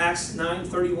 Acts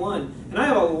 9:31. And I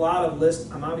have a lot of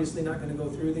lists. I'm obviously not going to go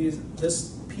through these.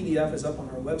 This PDF is up on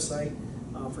our website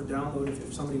for download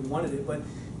if somebody wanted it. But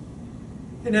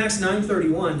in Acts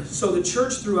 9:31, so the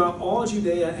church throughout all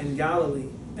Judea and Galilee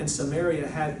and Samaria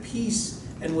had peace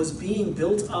and was being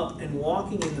built up and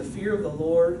walking in the fear of the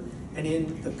Lord and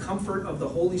in the comfort of the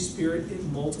Holy Spirit, it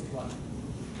multiplied.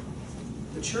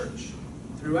 The church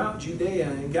throughout Judea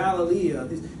and Galilee.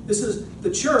 This is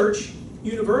the church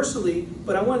universally,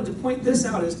 but I wanted to point this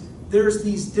out is there's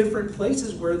these different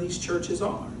places where these churches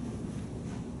are.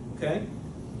 Okay?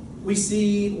 We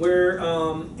see where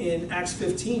in Acts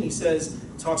 15 he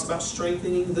talks about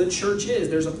strengthening the churches.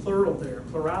 There's a plural there,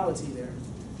 plurality there.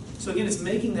 So again, it's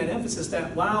making that emphasis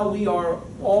that while we are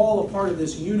all a part of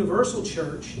this universal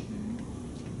church,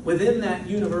 within that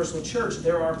universal church,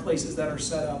 there are places that are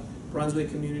set up.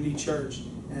 Brunswick Community Church,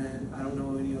 and I don't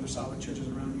know any other solid churches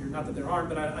around here. Not that there aren't,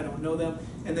 but I don't know them.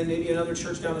 And then maybe another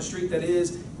church down the street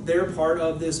they're part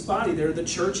of this body. They're the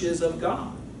churches of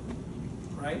God,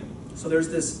 right? So there's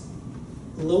this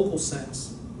local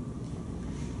sense,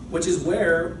 which is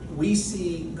where we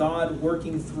see God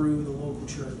working through the local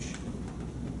church.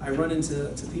 I run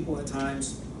into people at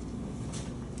times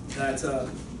that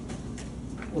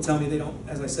will tell me they don't,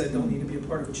 as I said, don't need to be a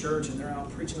part of a church, and they're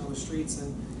out preaching on the streets,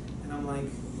 and I'm like,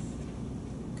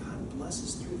 God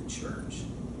blesses through the church.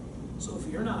 So if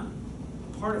you're not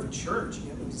a part of a church, and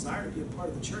you have a desire to be a part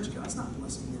of the church, God's not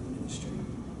blessing your ministry.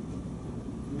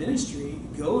 Ministry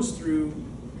goes through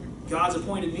God's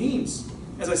appointed means.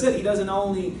 As I said, he doesn't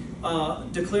only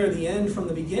declare the end from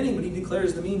the beginning, but he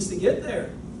declares the means to get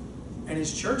there. And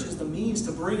his church is the means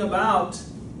to bring about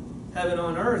heaven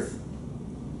on earth,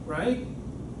 right?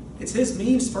 It's his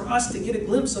means for us to get a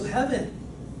glimpse of heaven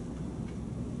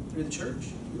through the church,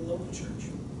 through the local church.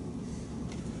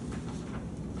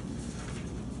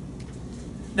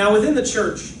 Now within the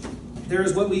church, there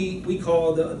is what we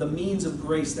call the means of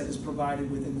grace that is provided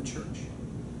within the church.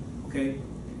 Okay?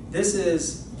 This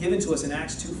is given to us in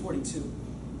Acts 2:42.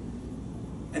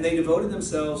 And they devoted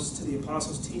themselves to the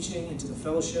apostles' teaching and to the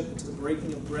fellowship and to the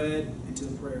breaking of bread and to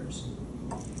the prayers.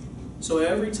 So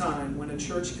every time when a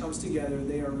church comes together,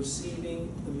 they are receiving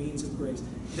the means of grace.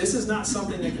 This is not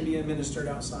something that can be administered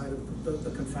outside of the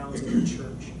confounds of the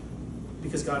church,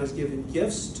 because God has given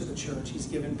gifts to the church. He's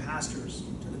given pastors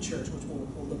to the church, which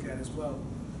we'll look at as well.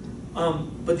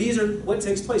 But these are what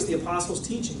takes place: the apostles'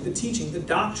 teaching, the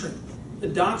doctrine. The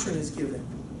doctrine is given.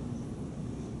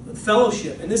 The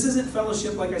fellowship, and this isn't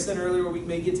fellowship like I said earlier, where we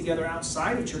may get together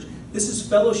outside of church. This is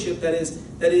fellowship that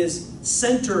is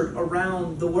centered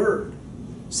around the Word,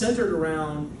 centered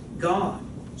around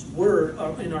God's Word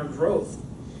in our growth.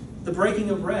 The breaking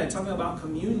of bread, talking about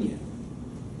communion,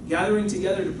 gathering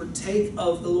together to partake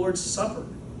of the Lord's Supper.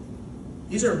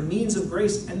 These are means of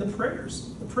grace, and the prayers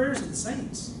of the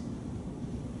saints.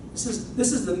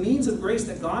 This is the means of grace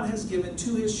that God has given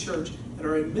to his church that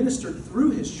are administered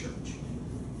through his church.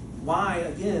 Why,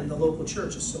 again, the local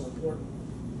church is so important.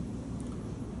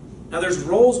 Now, there's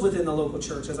roles within the local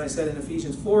church. As I said in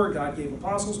Ephesians 4, God gave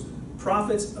apostles,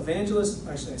 prophets, evangelists.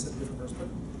 Actually, I said a different verse, but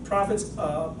prophets,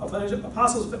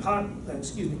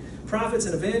 prophets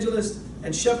and evangelists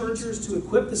and shepherders to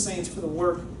equip the saints for the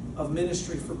work of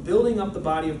ministry, for building up the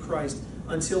body of Christ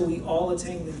until we all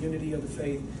attain the unity of the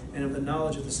faith and of the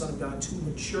knowledge of the Son of God, to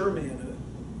mature manhood,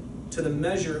 to the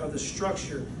measure of the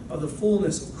structure of the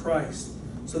fullness of Christ,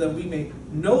 so that we may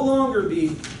no longer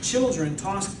be children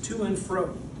tossed to and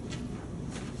fro.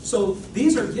 So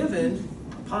these are given,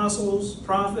 apostles,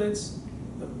 prophets,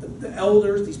 the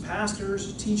elders, these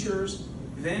pastors, teachers,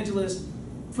 evangelists,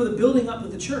 for the building up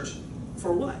of the church.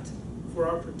 For what? For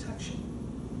our protection,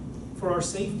 for our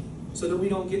safety, so that we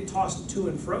don't get tossed to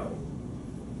and fro.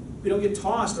 We don't get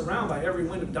tossed around by every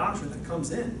wind of doctrine that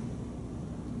comes in.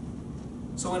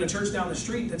 So in a church down the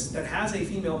street that has a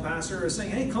female pastor is saying,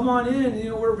 hey, come on in,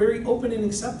 we're very open and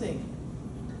accepting.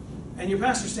 And your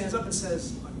pastor stands up and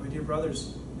says, my dear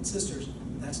brothers and sisters,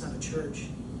 that's not a church.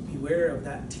 Beware of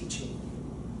that teaching.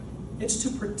 It's to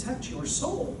protect your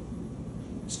soul.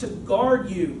 It's to guard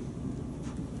you.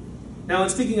 Now, in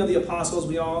speaking of the apostles,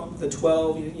 the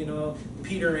 12,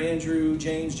 Peter, Andrew,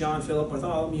 James, John, Philip,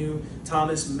 Bartholomew,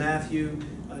 Thomas, Matthew,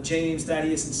 James,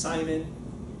 Thaddeus, and Simon,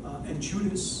 and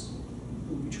Judas,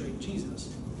 who betrayed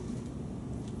Jesus.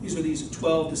 These are these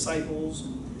 12 disciples,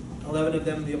 11 of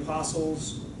them the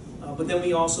apostles. But then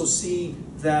we also see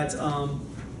that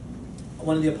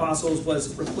one of the apostles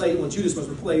was replaced, Judas was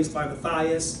replaced by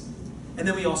Matthias. And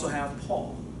then we also have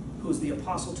Paul, who is the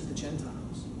apostle to the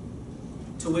Gentiles,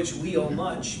 to which we owe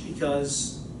much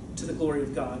because, to the glory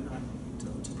of God,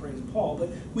 not to praise Paul, but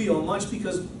we owe much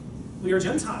because we are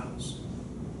Gentiles.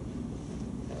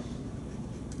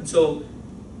 And so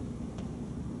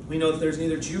we know that there's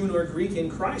neither Jew nor Greek in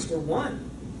Christ. We're one.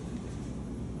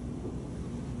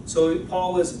 So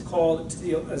Paul is called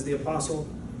as the apostle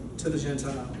to the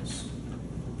Gentiles.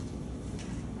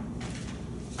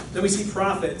 Then we see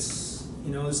prophets.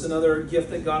 This is another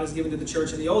gift that God has given to the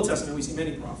church. In the Old Testament, we see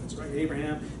many prophets, right?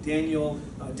 Abraham, Daniel,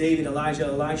 David, Elijah,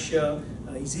 Elisha,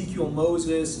 Ezekiel,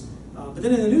 Moses. But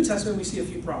then in the New Testament, we see a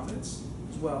few prophets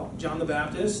as well. John the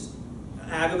Baptist,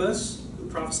 Agabus, who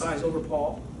prophesies over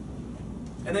Paul.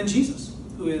 And then Jesus,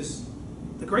 who is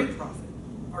the great prophet,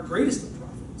 our greatest of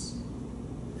prophets,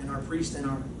 and our priest and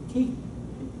our king.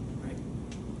 Right?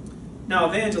 Now,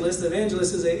 the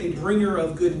evangelist is a bringer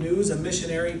of good news, a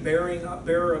missionary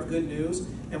bearer of good news.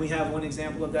 And we have one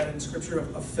example of that in Scripture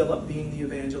of Philip being the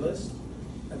evangelist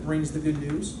that brings the good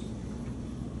news.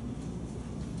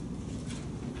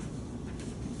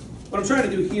 What I'm trying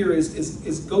to do here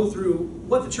is go through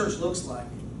what the church looks like,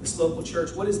 this local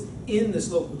church, what is in this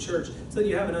local church, so that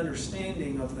you have an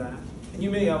understanding of that. And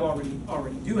you may have already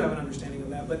do have an understanding of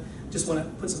that, but just want to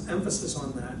put some emphasis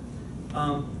on that.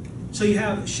 So you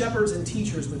have shepherds and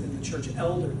teachers within the church,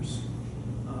 elders.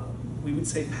 We would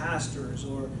say pastors,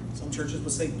 or some churches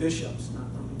would say bishops, not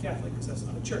Roman Catholic, because that's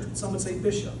not a church, but some would say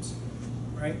bishops,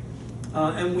 right?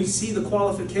 And we see the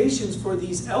qualifications for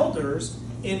these elders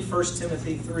in 1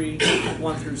 Timothy 3,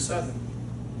 1 through 7.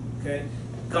 Okay?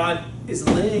 God is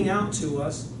laying out to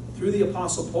us, through the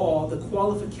Apostle Paul, the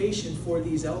qualification for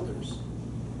these elders.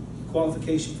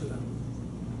 Qualification for them.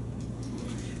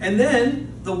 And then,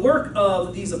 the work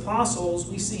of these apostles,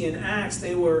 we see in Acts,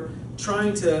 they were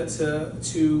trying to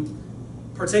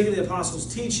partake of the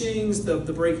apostles' teachings, the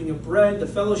breaking of bread, the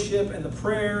fellowship, and the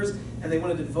prayers, and they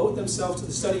wanted to devote themselves to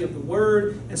the study of the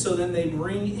Word, and so then they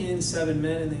bring in 7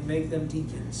 men and they make them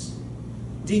deacons.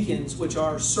 Deacons, which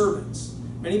are servants.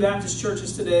 Many Baptist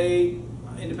churches today,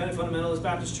 independent fundamentalist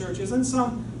Baptist churches, and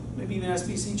some, maybe even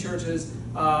SBC churches,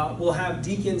 will have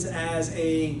deacons as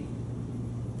a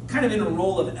kind of in a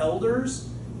role of elders,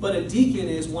 but a deacon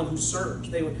is one who serves.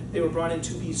 They were brought in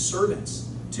to be servants,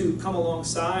 to come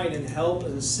alongside and help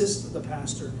and assist the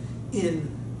pastor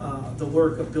in the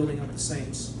work of building up the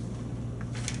saints.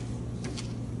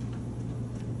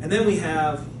 And then we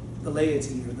have the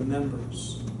laity, or the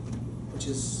members, which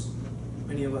is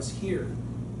many of us here,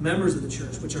 members of the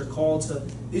church, which are called to,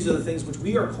 these are the things which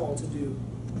we are called to do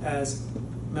as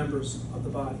members of the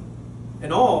body.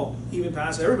 And even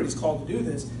pastors, everybody's called to do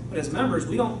this, but as members,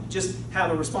 we don't just have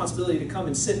a responsibility to come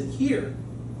and sit and hear.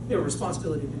 We have a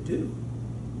responsibility to do.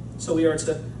 So we are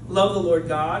to love the Lord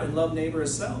God and love neighbor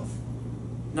as self,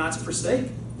 not to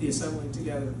forsake the assembling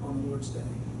together on the Lord's day.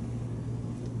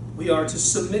 We are to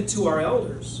submit to our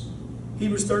elders.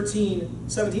 Hebrews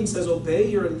 13:17 says, "Obey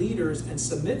your leaders and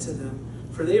submit to them,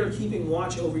 for they are keeping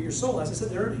watch over your soul." As I said,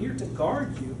 they're here to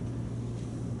guard you.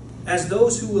 As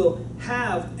those who will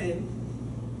have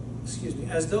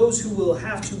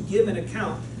to give an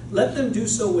account, let them do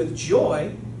so with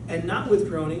joy and not with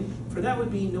groaning, for that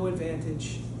would be no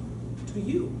advantage to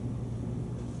you.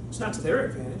 It's not to their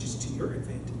advantage, it's to your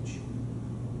advantage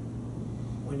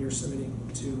when you're submitting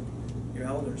to your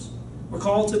elders. We're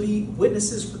called to be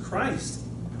witnesses for Christ.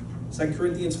 2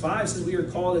 Corinthians 5 says we are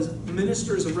called as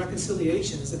ministers of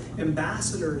reconciliation, as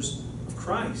ambassadors of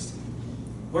Christ.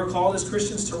 We're called as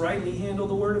Christians to rightly handle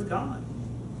the Word of God.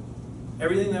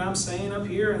 Everything that I'm saying up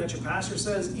here and that your pastor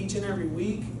says each and every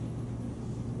week,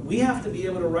 we have to be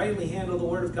able to rightly handle the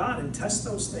Word of God and test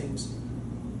those things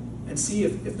and see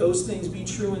if those things be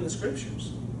true in the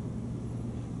Scriptures.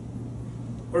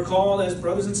 We're called as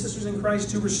brothers and sisters in Christ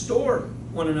to restore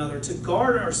one another, to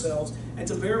guard ourselves, and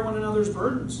to bear one another's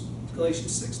burdens, as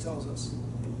Galatians 6 tells us.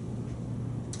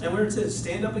 And we're to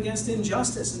stand up against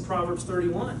injustice in Proverbs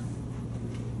 31.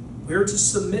 We're to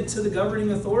submit to the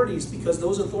governing authorities because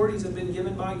those authorities have been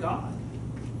given by God.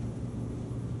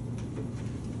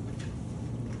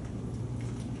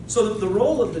 So the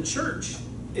role of the church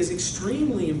is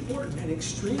extremely important and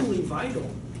extremely vital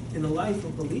in the life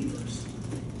of believers.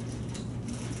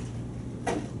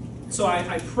 So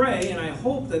I pray and I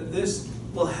hope that this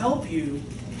will help you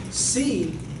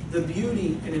see the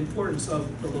beauty and importance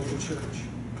of the local church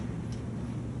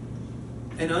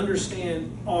and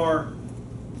understand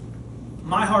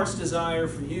my heart's desire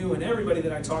for you and everybody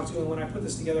that I talk to. And when I put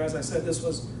this together, as I said, this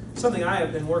was something I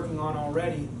have been working on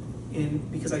already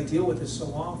because I deal with this so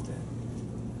often,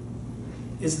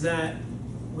 is that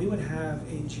we would have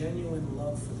a genuine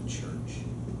love for the church.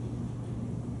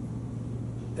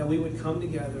 That we would come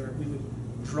together, we would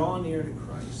draw near to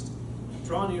Christ,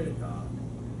 draw near to God,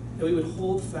 that we would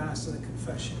hold fast to the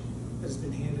confession that has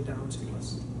been handed down to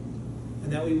us,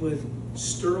 and that we would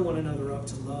stir one another up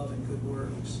to love and good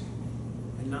works,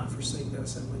 and not forsake that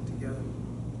assembling together.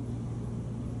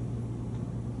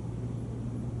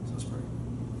 So let's pray.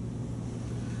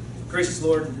 Gracious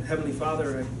Lord and Heavenly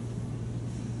Father,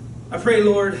 I pray,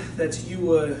 Lord, that you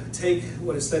would take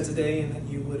what is said today and that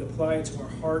you would apply it to our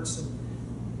hearts and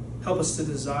help us to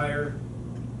desire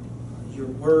your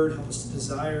word, help us to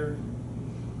desire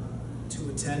to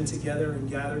attend together and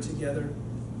gather together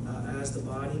as the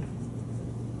body.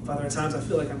 Father, at times I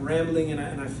feel like I'm rambling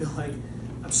and I feel like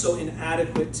I'm so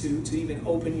inadequate to even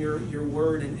open your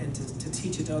word and to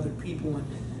teach it to other people. And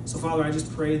so, Father, I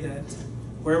just pray that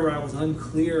wherever I was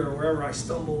unclear or wherever I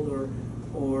stumbled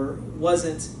or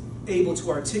wasn't able to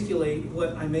articulate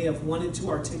what I may have wanted to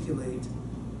articulate,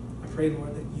 I pray,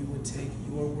 Lord, that you would take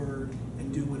your word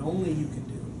and do what only you can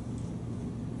do,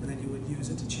 and that you would use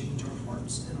it to change our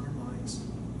hearts and our minds,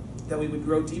 that we would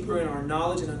grow deeper in our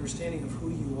knowledge and understanding of who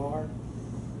you are,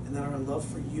 and that our love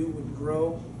for you would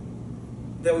grow,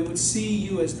 that we would see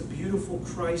you as the beautiful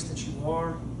Christ that you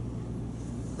are,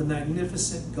 the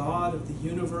magnificent God of the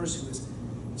universe who has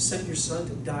sent your Son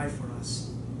to die for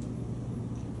us,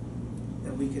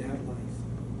 that we could have life.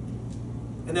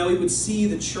 And that we would see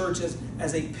the church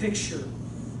as a picture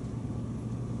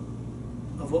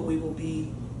of what we will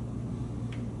be,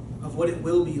 of what it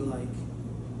will be like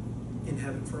in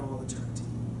heaven for all eternity.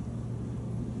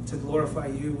 To glorify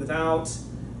you without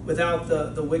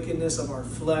the wickedness of our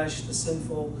flesh, the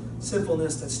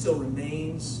sinfulness that still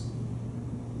remains,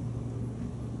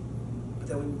 but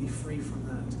that we would be free from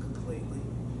that completely.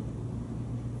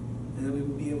 And that we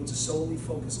would be able to solely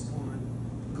focus upon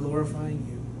glorifying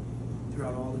you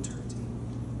throughout all eternity.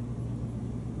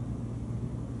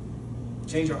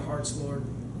 Change our hearts, Lord.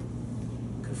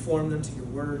 Conform them to your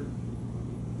word.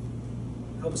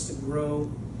 Help us to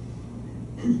grow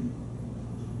in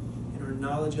our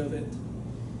knowledge of it.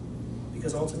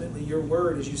 Because ultimately your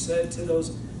word, as you said to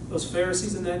those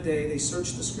Pharisees in that day, they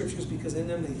search the scriptures because in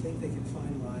them they think they can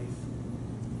find life.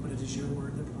 But it is your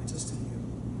word that points us to you.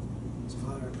 So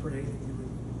Father, I pray that you would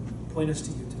point us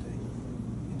to you today.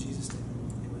 In Jesus' name,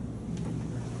 amen.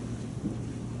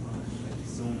 Thank you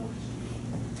so much.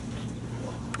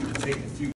 Take a few